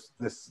know,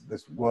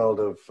 this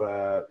world of,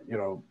 you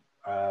know,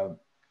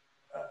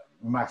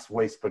 mass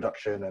waste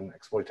production and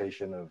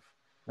exploitation of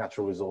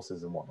natural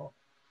resources and whatnot?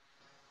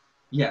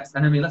 Yes,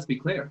 and I mean, let's be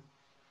clear.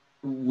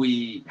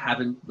 We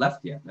haven't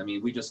left yet. I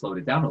mean, we just slowed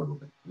it down a little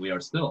bit. We are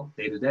still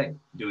day to day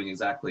doing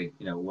exactly,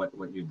 you know,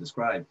 what you've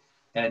described.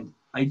 And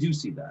I do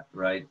see that,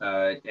 right?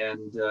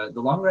 The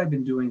longer I've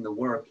been doing the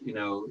work, you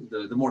know,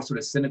 the more sort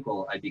of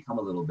cynical I become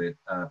a little bit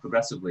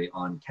progressively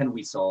on, can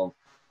we solve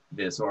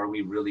this, or are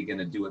we really going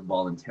to do it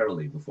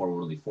voluntarily before we're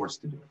really forced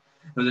to do it?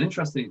 There was an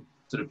interesting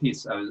sort of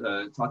piece. I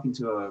was talking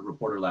to a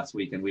reporter last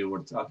week, and we were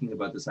talking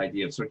about this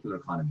idea of circular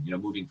economy, you know,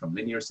 moving from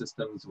linear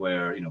systems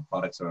where, you know,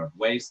 products are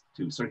waste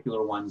to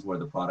circular ones where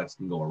the products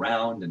can go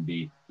around and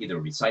be either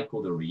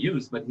recycled or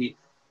reused. But he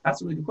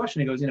asked a really good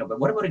question. He goes, you know,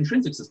 but what about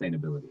intrinsic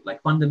sustainability, like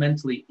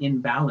fundamentally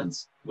in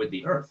balance with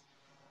the earth?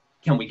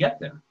 Can we get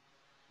there?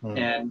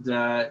 And,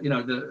 you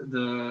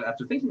know,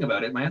 after thinking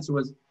about it, my answer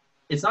was,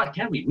 it's not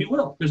can we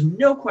will. There's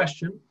no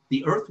question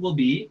the earth will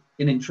be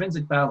in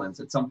intrinsic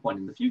balance at some point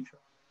in the future.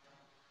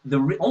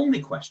 The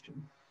only question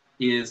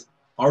is,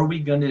 are we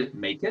going to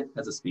make it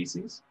as a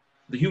species,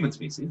 the human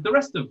species? The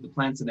rest of the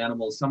plants and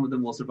animals, some of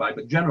them will survive,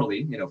 but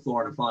generally, you know,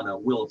 flora and fauna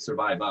will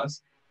survive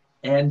us.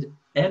 And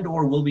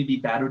or will we be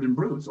battered and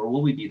bruised, or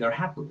will we be there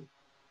happily?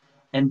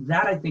 And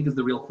that, I think, is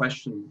the real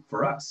question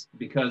for us,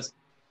 because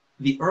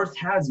the earth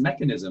has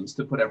mechanisms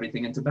to put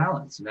everything into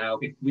balance. Now,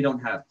 if we don't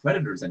have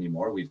predators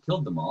anymore, we've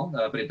killed them all,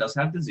 but it does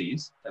have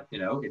disease, you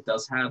know, it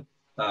does have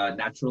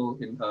natural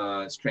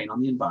strain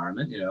on the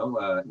environment, you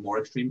know, more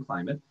extreme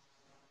climate.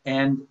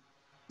 And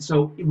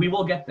so we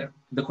will get there.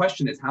 The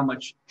question is, how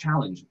much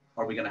challenge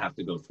are we going to have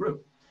to go through?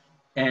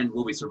 And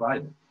will we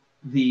survive it?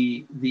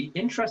 The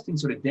interesting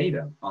sort of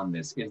data on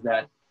this is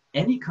that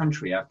any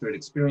country, after it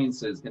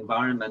experiences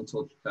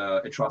environmental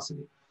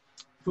atrocity,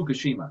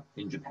 Fukushima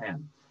in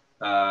Japan,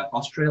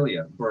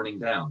 Australia burning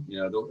down, you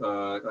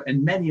know,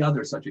 and many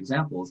other such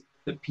examples,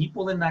 the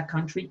people in that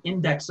country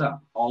index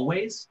up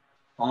always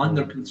on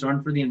their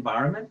concern for the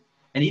environment.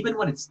 And even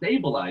when it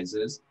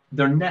stabilizes,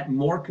 they're net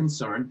more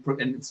concerned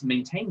and it's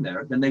maintained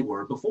there than they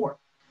were before.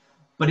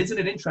 But isn't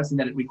it interesting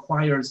that it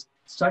requires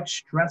such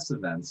stress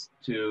events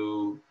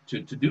to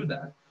do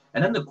that?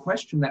 And then the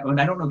question that,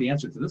 and I don't know the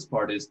answer to this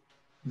part, is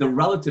the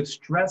relative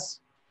stress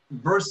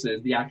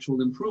versus the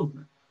actual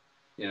improvement,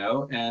 you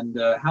know, and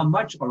how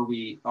much are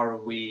we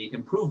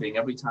improving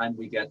every time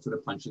we get sort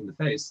of punched in the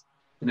face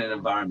in an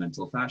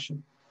environmental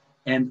fashion?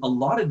 And a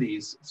lot of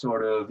these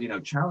sort of, you know,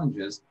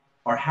 challenges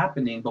are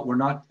happening, but we're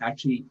not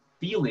actually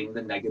feeling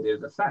the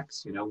negative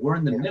effects. You know, we're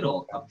in the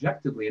middle,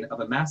 objectively, of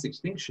a mass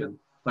extinction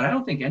but I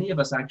don't think any of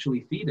us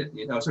actually feed it.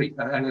 You know, sorry,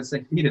 I'm going to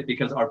say feed it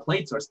because our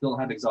plates are still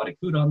have exotic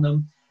food on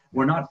them.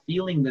 We're not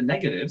feeling the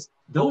negatives.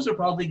 Those are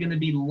probably going to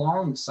be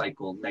long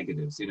cycle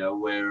negatives, you know,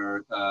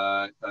 where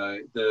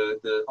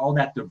all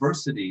that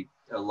diversity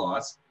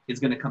loss is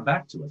going to come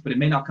back to us, but it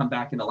may not come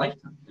back in a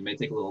lifetime. It may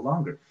take a little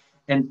longer.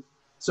 And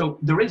so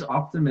there is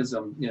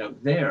optimism, you know,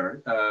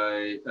 there.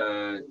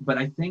 But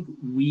I think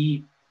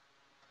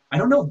I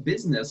don't know if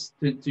business,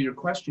 to your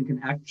question,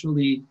 can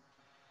actually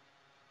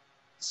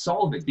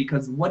solve it,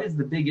 because what is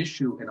the big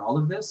issue in all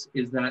of this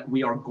is that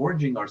we are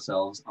gorging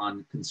ourselves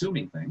on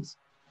consuming things.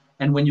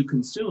 And when you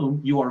consume,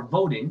 you are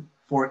voting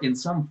for in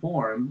some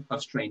form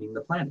of straining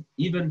the planet.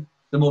 Even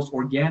the most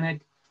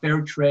organic,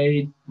 fair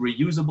trade,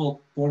 reusable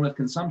form of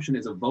consumption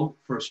is a vote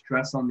for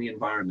stress on the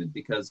environment,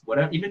 because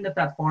whatever, even if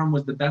that farm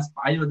was the best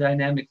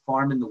biodynamic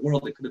farm in the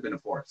world, it could have been a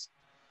forest.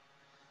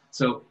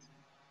 So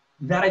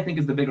that, I think,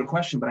 is the bigger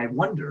question. But I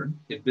wonder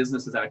if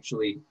business is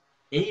actually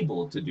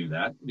able to do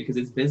that, because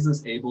is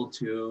business able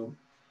to,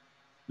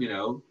 you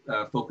know,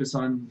 focus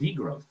on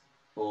degrowth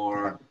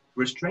or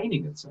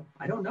restraining itself?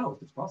 I don't know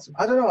if it's possible.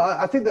 I don't know.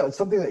 I think that was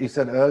something that you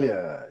said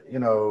earlier, you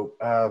know,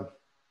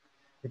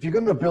 if you're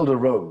going to build a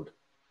road,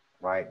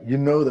 right, you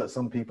know that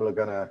some people are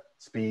going to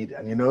speed,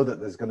 and you know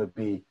that there's going to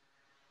be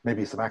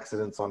maybe some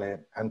accidents on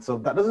it. And so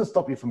that doesn't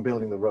stop you from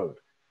building the road,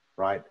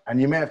 right? And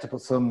you may have to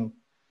put some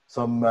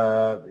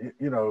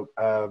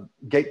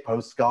gate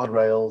posts,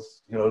 guardrails,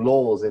 you know,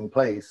 laws in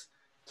place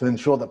to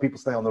ensure that people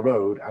stay on the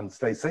road and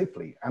stay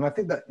safely. And I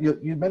think that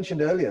you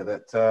mentioned earlier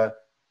that,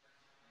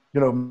 you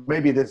know,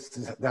 maybe there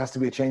has to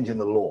be a change in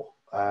the law,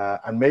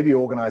 and maybe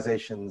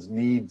organizations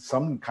need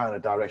some kind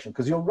of direction,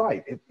 because you're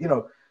right. You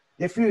know,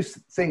 if you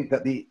think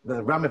that the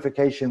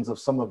ramifications of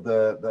some of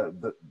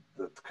the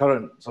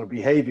current sort of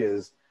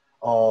behaviors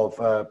of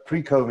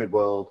pre-COVID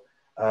world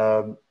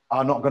are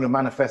not going to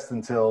manifest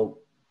until,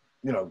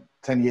 you know,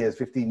 10 years,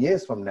 15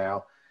 years from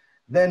now,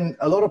 then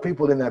a lot of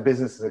people in their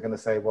businesses are going to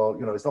say, well,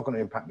 you know, it's not going to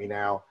impact me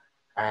now,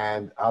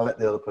 and I'll let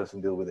the other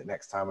person deal with it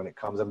next time when it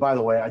comes. And by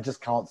the way, I just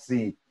can't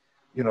see,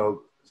 you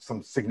know,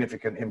 some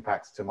significant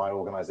impacts to my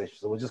organization,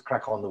 so we'll just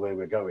crack on the way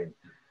we're going.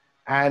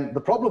 And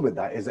the problem with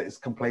that is that it's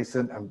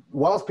complacent. And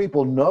whilst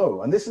people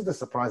know, and this is the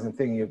surprising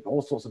thing, you have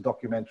all sorts of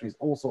documentaries,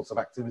 all sorts of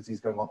activities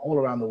going on all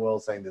around the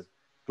world saying there's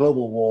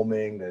global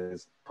warming,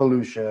 there's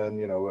pollution,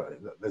 you know,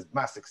 there's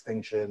mass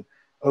extinction,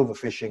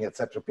 overfishing,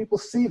 etc. People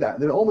see that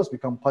and they almost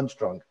become punch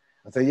drunk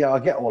and say, yeah, I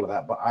get all of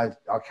that, but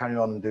I'll carry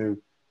on and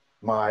do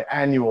my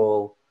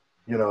annual,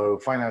 you know,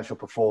 financial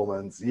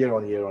performance year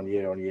on year on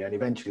year on year, and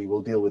eventually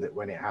we'll deal with it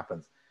when it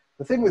happens.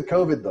 The thing with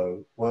COVID,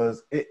 though,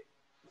 was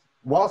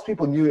whilst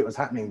people knew it was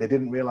happening, they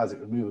didn't realize it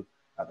would move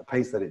at the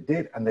pace that it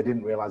did, and they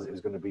didn't realize it was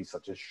going to be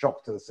such a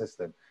shock to the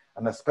system,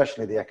 and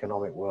especially the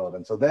economic world.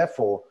 And so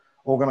therefore,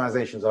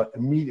 organizations are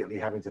immediately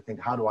having to think,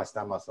 how do I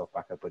stand myself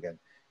back up again?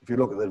 If you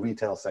look at the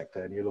retail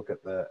sector and you look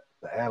at the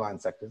airline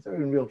sectors, they're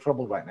in real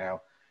trouble right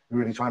now. We're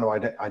really trying to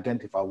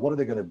identify what are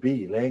they going to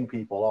be, laying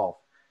people off,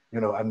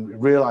 you know,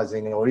 and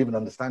realizing or even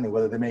understanding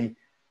whether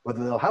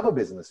they'll have a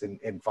business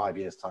in 5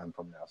 years' time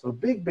from now. So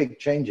big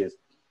changes.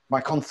 My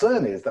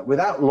concern is that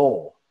without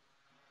law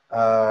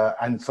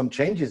and some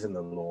changes in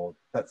the law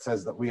that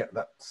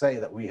say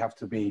that we have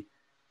to be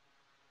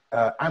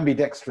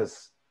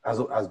ambidextrous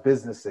as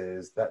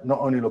businesses, that not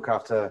only look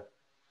after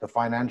the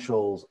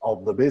financials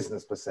of the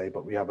business per se,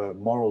 but we have a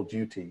moral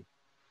duty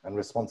and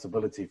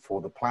responsibility for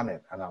the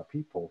planet and our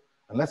people.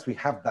 Unless we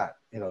have that,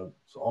 you know,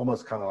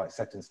 almost kind of like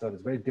set in stone,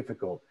 it's very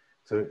difficult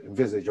to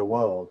envisage a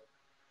world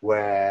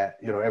where,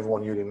 you know,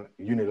 everyone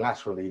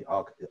unilaterally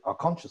are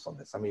conscious on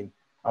this. I mean,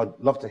 I'd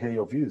love to hear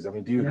your views. I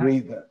mean, do you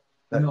agree that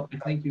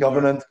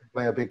governance can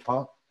play a big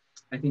part?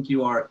 I think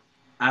you are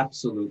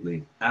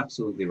absolutely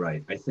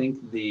right. I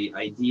think the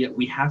idea,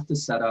 we have to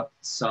set up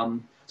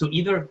so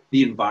either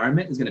the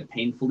environment is going to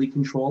painfully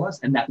control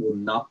us, and that will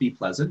not be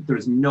pleasant. There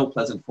is no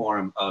pleasant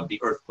form of the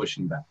earth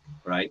pushing back,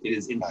 right? It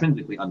is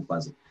intrinsically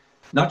unpleasant,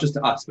 not just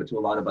to us, but to a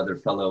lot of other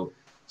fellow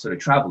sort of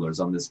travelers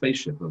on this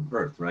spaceship of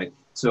Earth, right?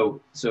 So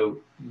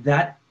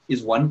that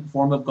is one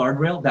form of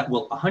guardrail that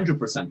will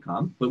 100%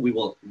 come, but we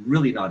will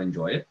really not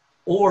enjoy it.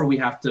 Or we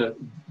have to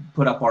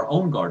put up our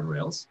own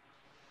guardrails.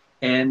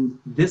 And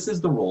this is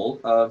the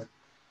role of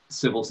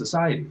civil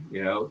society,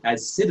 you know,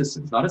 as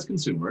citizens, not as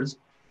consumers,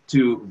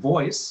 to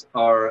voice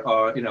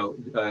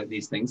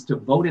these things, to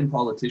vote in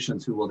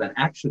politicians who will then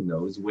action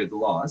those with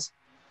laws,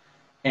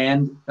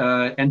 and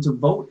to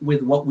vote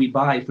with what we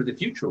buy for the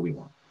future we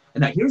want.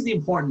 And now here's the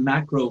important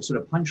macro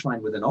sort of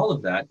punchline within all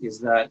of that, is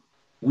that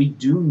we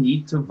do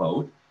need to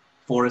vote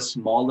for a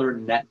smaller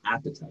net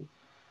appetite,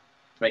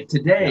 right?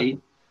 Today,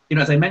 you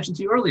know, as I mentioned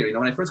to you earlier, you know,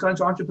 when I first got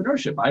into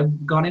entrepreneurship, I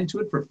got into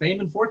it for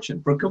fame and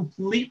fortune, for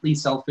completely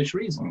selfish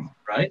reasons,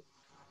 right?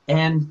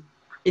 And,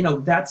 you know,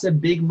 that's a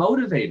big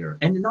motivator.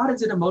 And not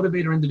is it a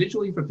motivator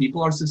individually for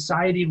people, our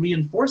society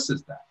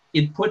reinforces that.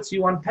 It puts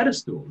you on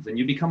pedestals and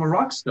you become a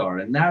rock star,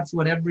 and that's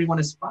what everyone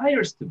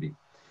aspires to be,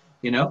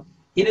 you know?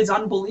 It is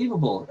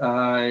unbelievable,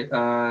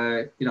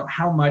 you know,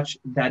 how much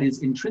that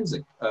is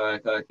intrinsic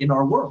in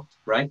our world,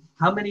 right?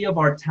 How many of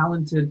our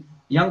talented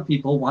young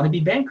people want to be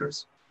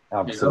bankers.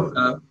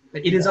 Absolutely.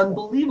 It is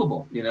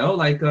unbelievable,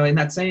 like in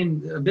that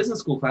same business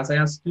school class, I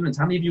asked students,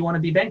 how many of you want to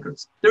be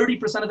bankers?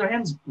 30% of their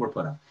hands were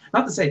put up.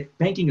 Not to say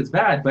banking is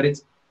bad, but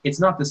it's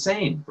not the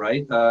same,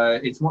 right?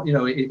 It's more,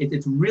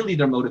 it's really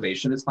their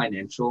motivation is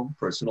financial,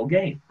 personal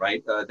gain,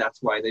 right?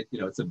 That's why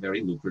it's a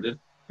very lucrative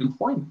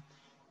employment.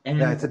 And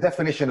yeah, it's a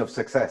definition of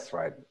success,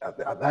 right?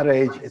 At that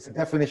age, it's a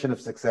definition of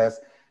success.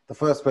 The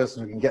first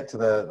person who can get to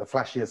the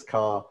flashiest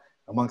car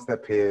amongst their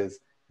peers.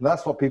 And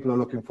that's what people are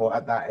looking for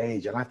at that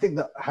age. And I think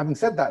that having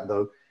said that,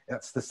 though,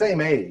 it's the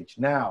same age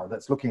now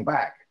that's looking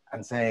back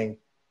and saying,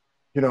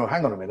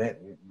 hang on a minute,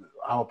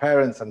 our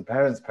parents and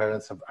parents'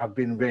 parents have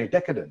been very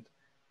decadent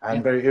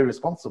and very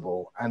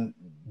irresponsible. And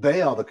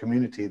they are the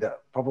community that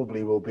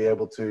probably will be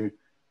able to,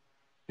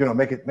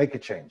 make a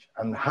change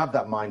and have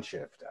that mind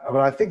shift.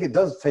 But I think it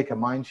does take a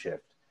mind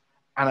shift.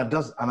 And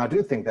I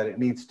do think that it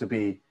needs to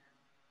be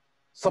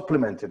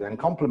supplemented and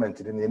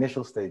complemented in the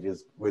initial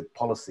stages with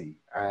policy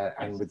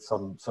and with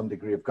some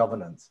degree of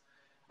governance.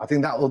 I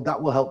think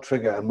that will help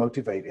trigger and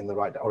motivate in the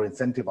right, or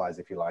incentivize,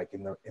 if you like,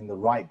 in the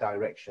right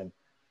direction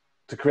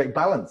to create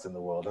balance in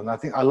the world. And I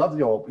think I love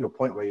your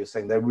point where you're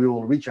saying that we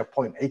will reach a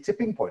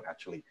tipping point,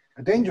 actually,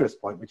 a dangerous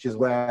point, which is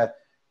where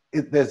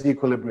there's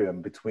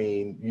equilibrium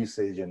between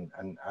usage and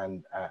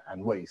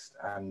waste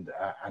and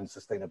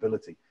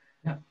sustainability.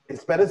 Yeah.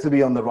 It's better to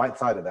be on the right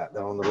side of that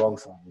than on the wrong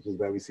side, which is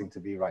where we seem to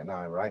be right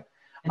now, right?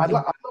 I'd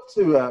love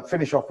to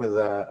finish off with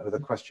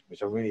a question,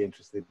 which I'm really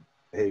interested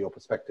to hear your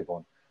perspective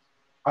on.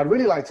 I'd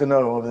really like to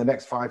know, over the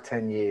next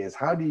 5-10 years,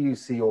 how do you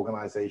see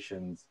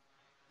organizations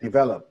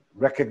develop,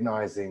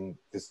 recognizing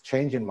this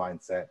change in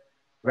mindset,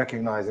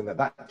 recognizing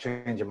that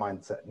change in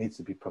mindset needs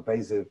to be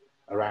pervasive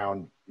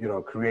around,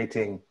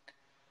 creating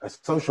a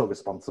social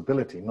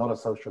responsibility, not a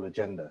social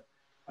agenda,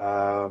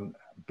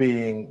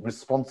 being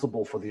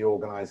responsible for the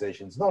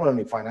organization's not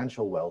only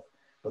financial wealth,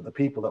 but the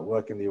people that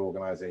work in the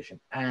organization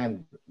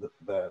and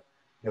the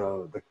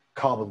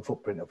carbon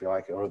footprint, if you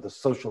like, or the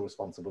social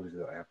responsibility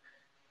that they have.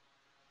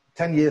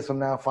 10 years from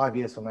now, 5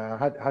 years from now,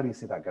 how do you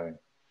see that going?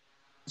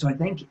 So I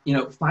think,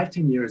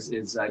 5-10 years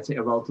is, I'd say,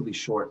 a relatively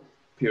short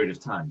period of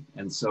time.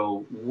 And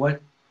so I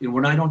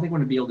don't think we're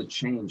going to be able to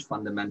change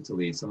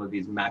fundamentally some of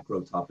these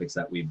macro topics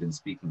that we've been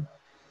speaking of.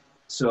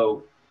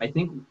 So I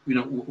think,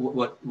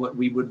 what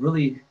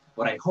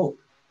I hope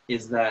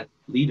is that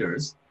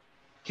leaders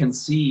can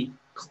see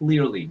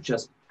clearly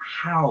just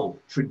how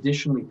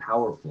traditionally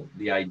powerful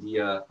the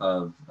idea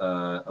of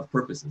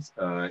purpose is,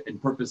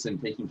 and purpose in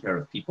taking care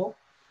of people,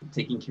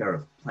 taking care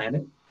of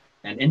planet,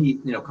 and any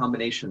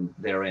combination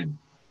therein,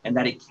 and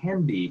that it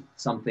can be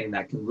something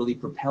that can really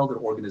propel their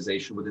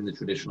organization within the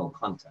traditional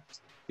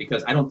context.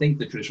 Because I don't think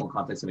the traditional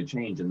context is going to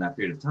change in that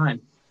period of time,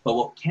 but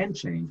what can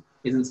change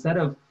is, instead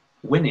of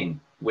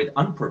winning with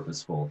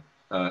unpurposeful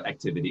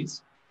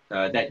activities,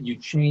 that you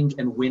change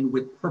and win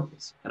with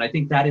purpose. And I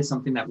think that is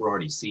something that we're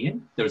already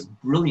seeing. There's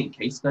brilliant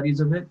case studies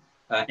of it,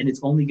 and it's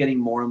only getting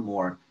more and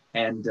more.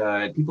 And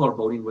people are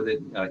voting with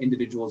it.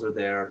 Individuals are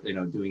there,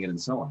 doing it,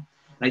 and so on.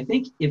 And I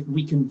think if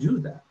we can do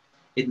that,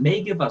 it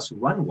may give us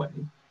runway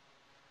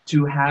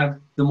to have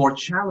the more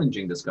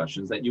challenging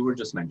discussions that you were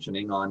just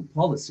mentioning on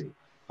policy,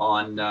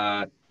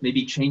 on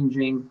maybe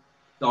changing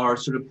our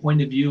sort of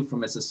point of view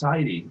from a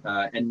society,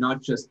 and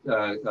not just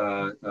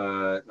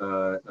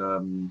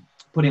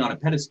putting on a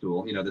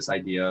pedestal, this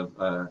idea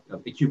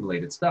of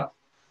accumulated stuff.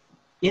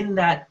 In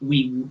that,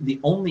 the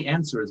only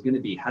answer is going to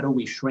be, how do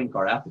we shrink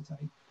our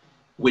appetite,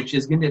 which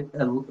is going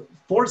to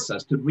force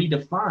us to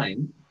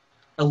redefine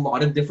a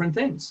lot of different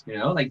things.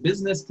 Like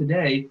business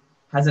today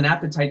has an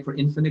appetite for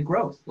infinite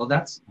growth. Well,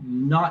 that's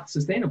not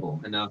sustainable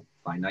in a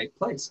finite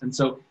place. And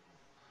so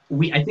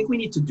I think we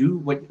need to do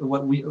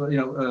what we,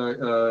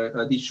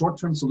 these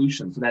short-term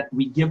solutions, so that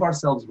we give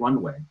ourselves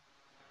runway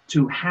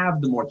to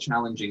have the more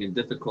challenging and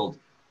difficult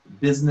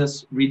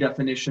business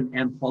redefinition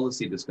and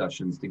policy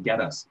discussions to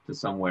get us to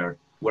somewhere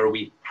where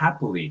we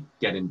happily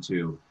get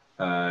into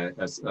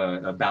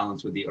a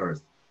balance with the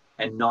earth,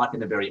 and not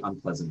in a very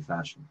unpleasant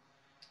fashion.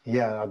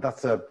 Yeah,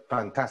 that's a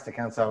fantastic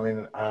answer. I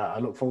mean, I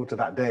look forward to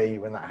that day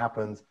when that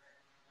happens.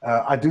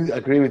 I do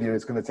agree with you.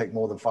 It's going to take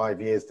more than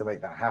 5 years to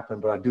make that happen.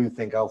 But I do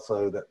think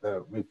also that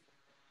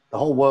the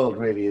whole world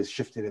really is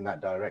shifted in that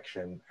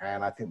direction.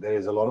 And I think there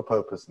is a lot of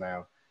purpose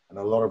now and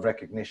a lot of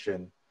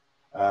recognition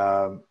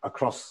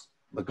across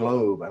the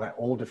globe and at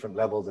all different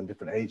levels and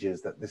different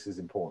ages that this is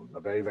important, a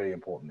very, very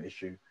important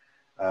issue.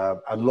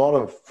 A lot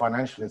of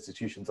financial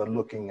institutions are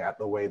looking at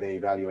the way they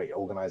evaluate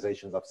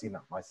organizations. I've seen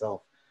that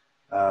myself.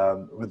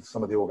 With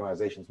some of the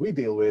organizations we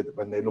deal with,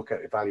 when they look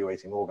at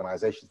evaluating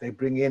organizations, they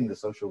bring in the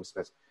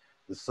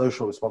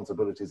social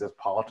responsibilities as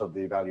part of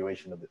the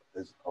evaluation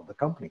of the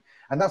company.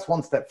 And that's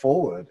one step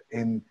forward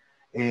in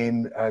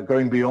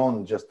going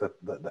beyond just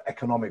the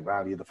economic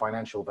value, the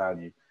financial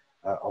value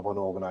of an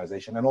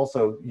organization. And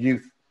also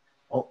youth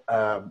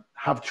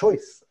have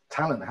choice.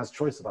 Talent has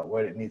choice about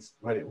where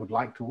it would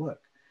like to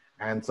work.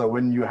 And so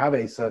when you have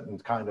a certain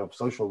kind of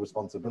social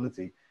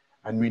responsibility,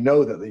 and we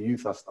know that the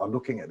youth are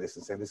looking at this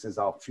and saying, this is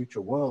our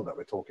future world that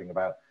we're talking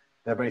about,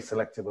 they're very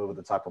selective over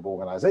the type of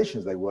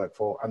organizations they work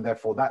for. And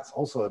therefore, that's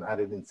also an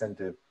added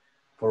incentive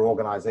for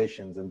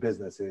organizations and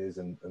businesses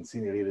and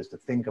senior leaders to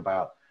think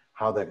about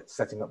how they're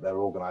setting up their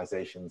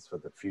organizations for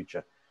the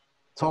future.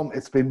 Tom,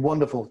 it's been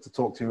wonderful to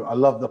talk to you. I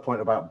love the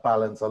point about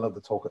balance. I love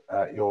the talk,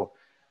 your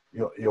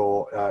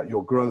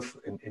growth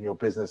in your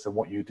business and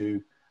what you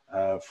do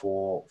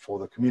for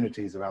the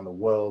communities around the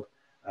world.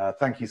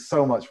 Thank you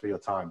so much for your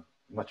time.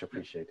 Much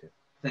appreciated.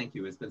 Thank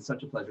you. It's been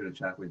such a pleasure to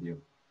chat with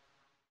you.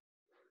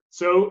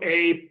 So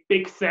a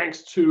big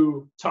thanks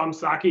to Tom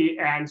Szaky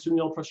and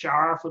Sunil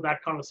Prashara for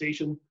that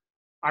conversation.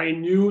 I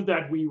knew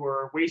that we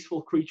were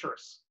wasteful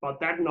creatures, but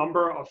that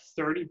number of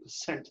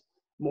 30%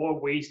 more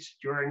waste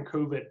during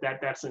COVID,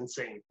 that's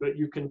insane. But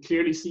you can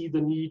clearly see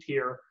the need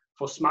here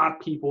for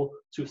smart people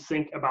to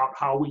think about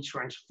how we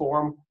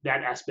transform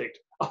that aspect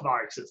of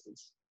our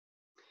existence.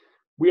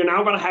 We are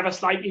now going to have a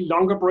slightly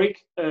longer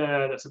break.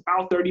 That's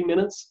about 30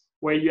 minutes,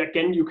 where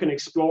you can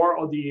explore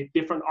all the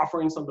different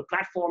offerings on the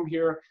platform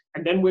here.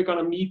 And then we're going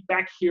to meet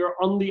back here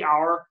on the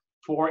hour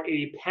for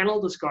a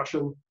panel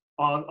discussion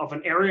of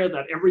an area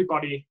that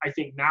everybody, I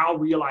think, now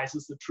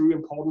realizes the true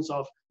importance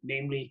of,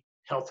 namely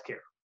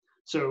healthcare.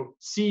 So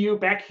see you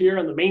back here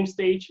on the main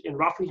stage in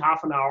roughly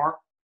half an hour.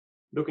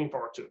 Looking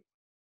forward to it.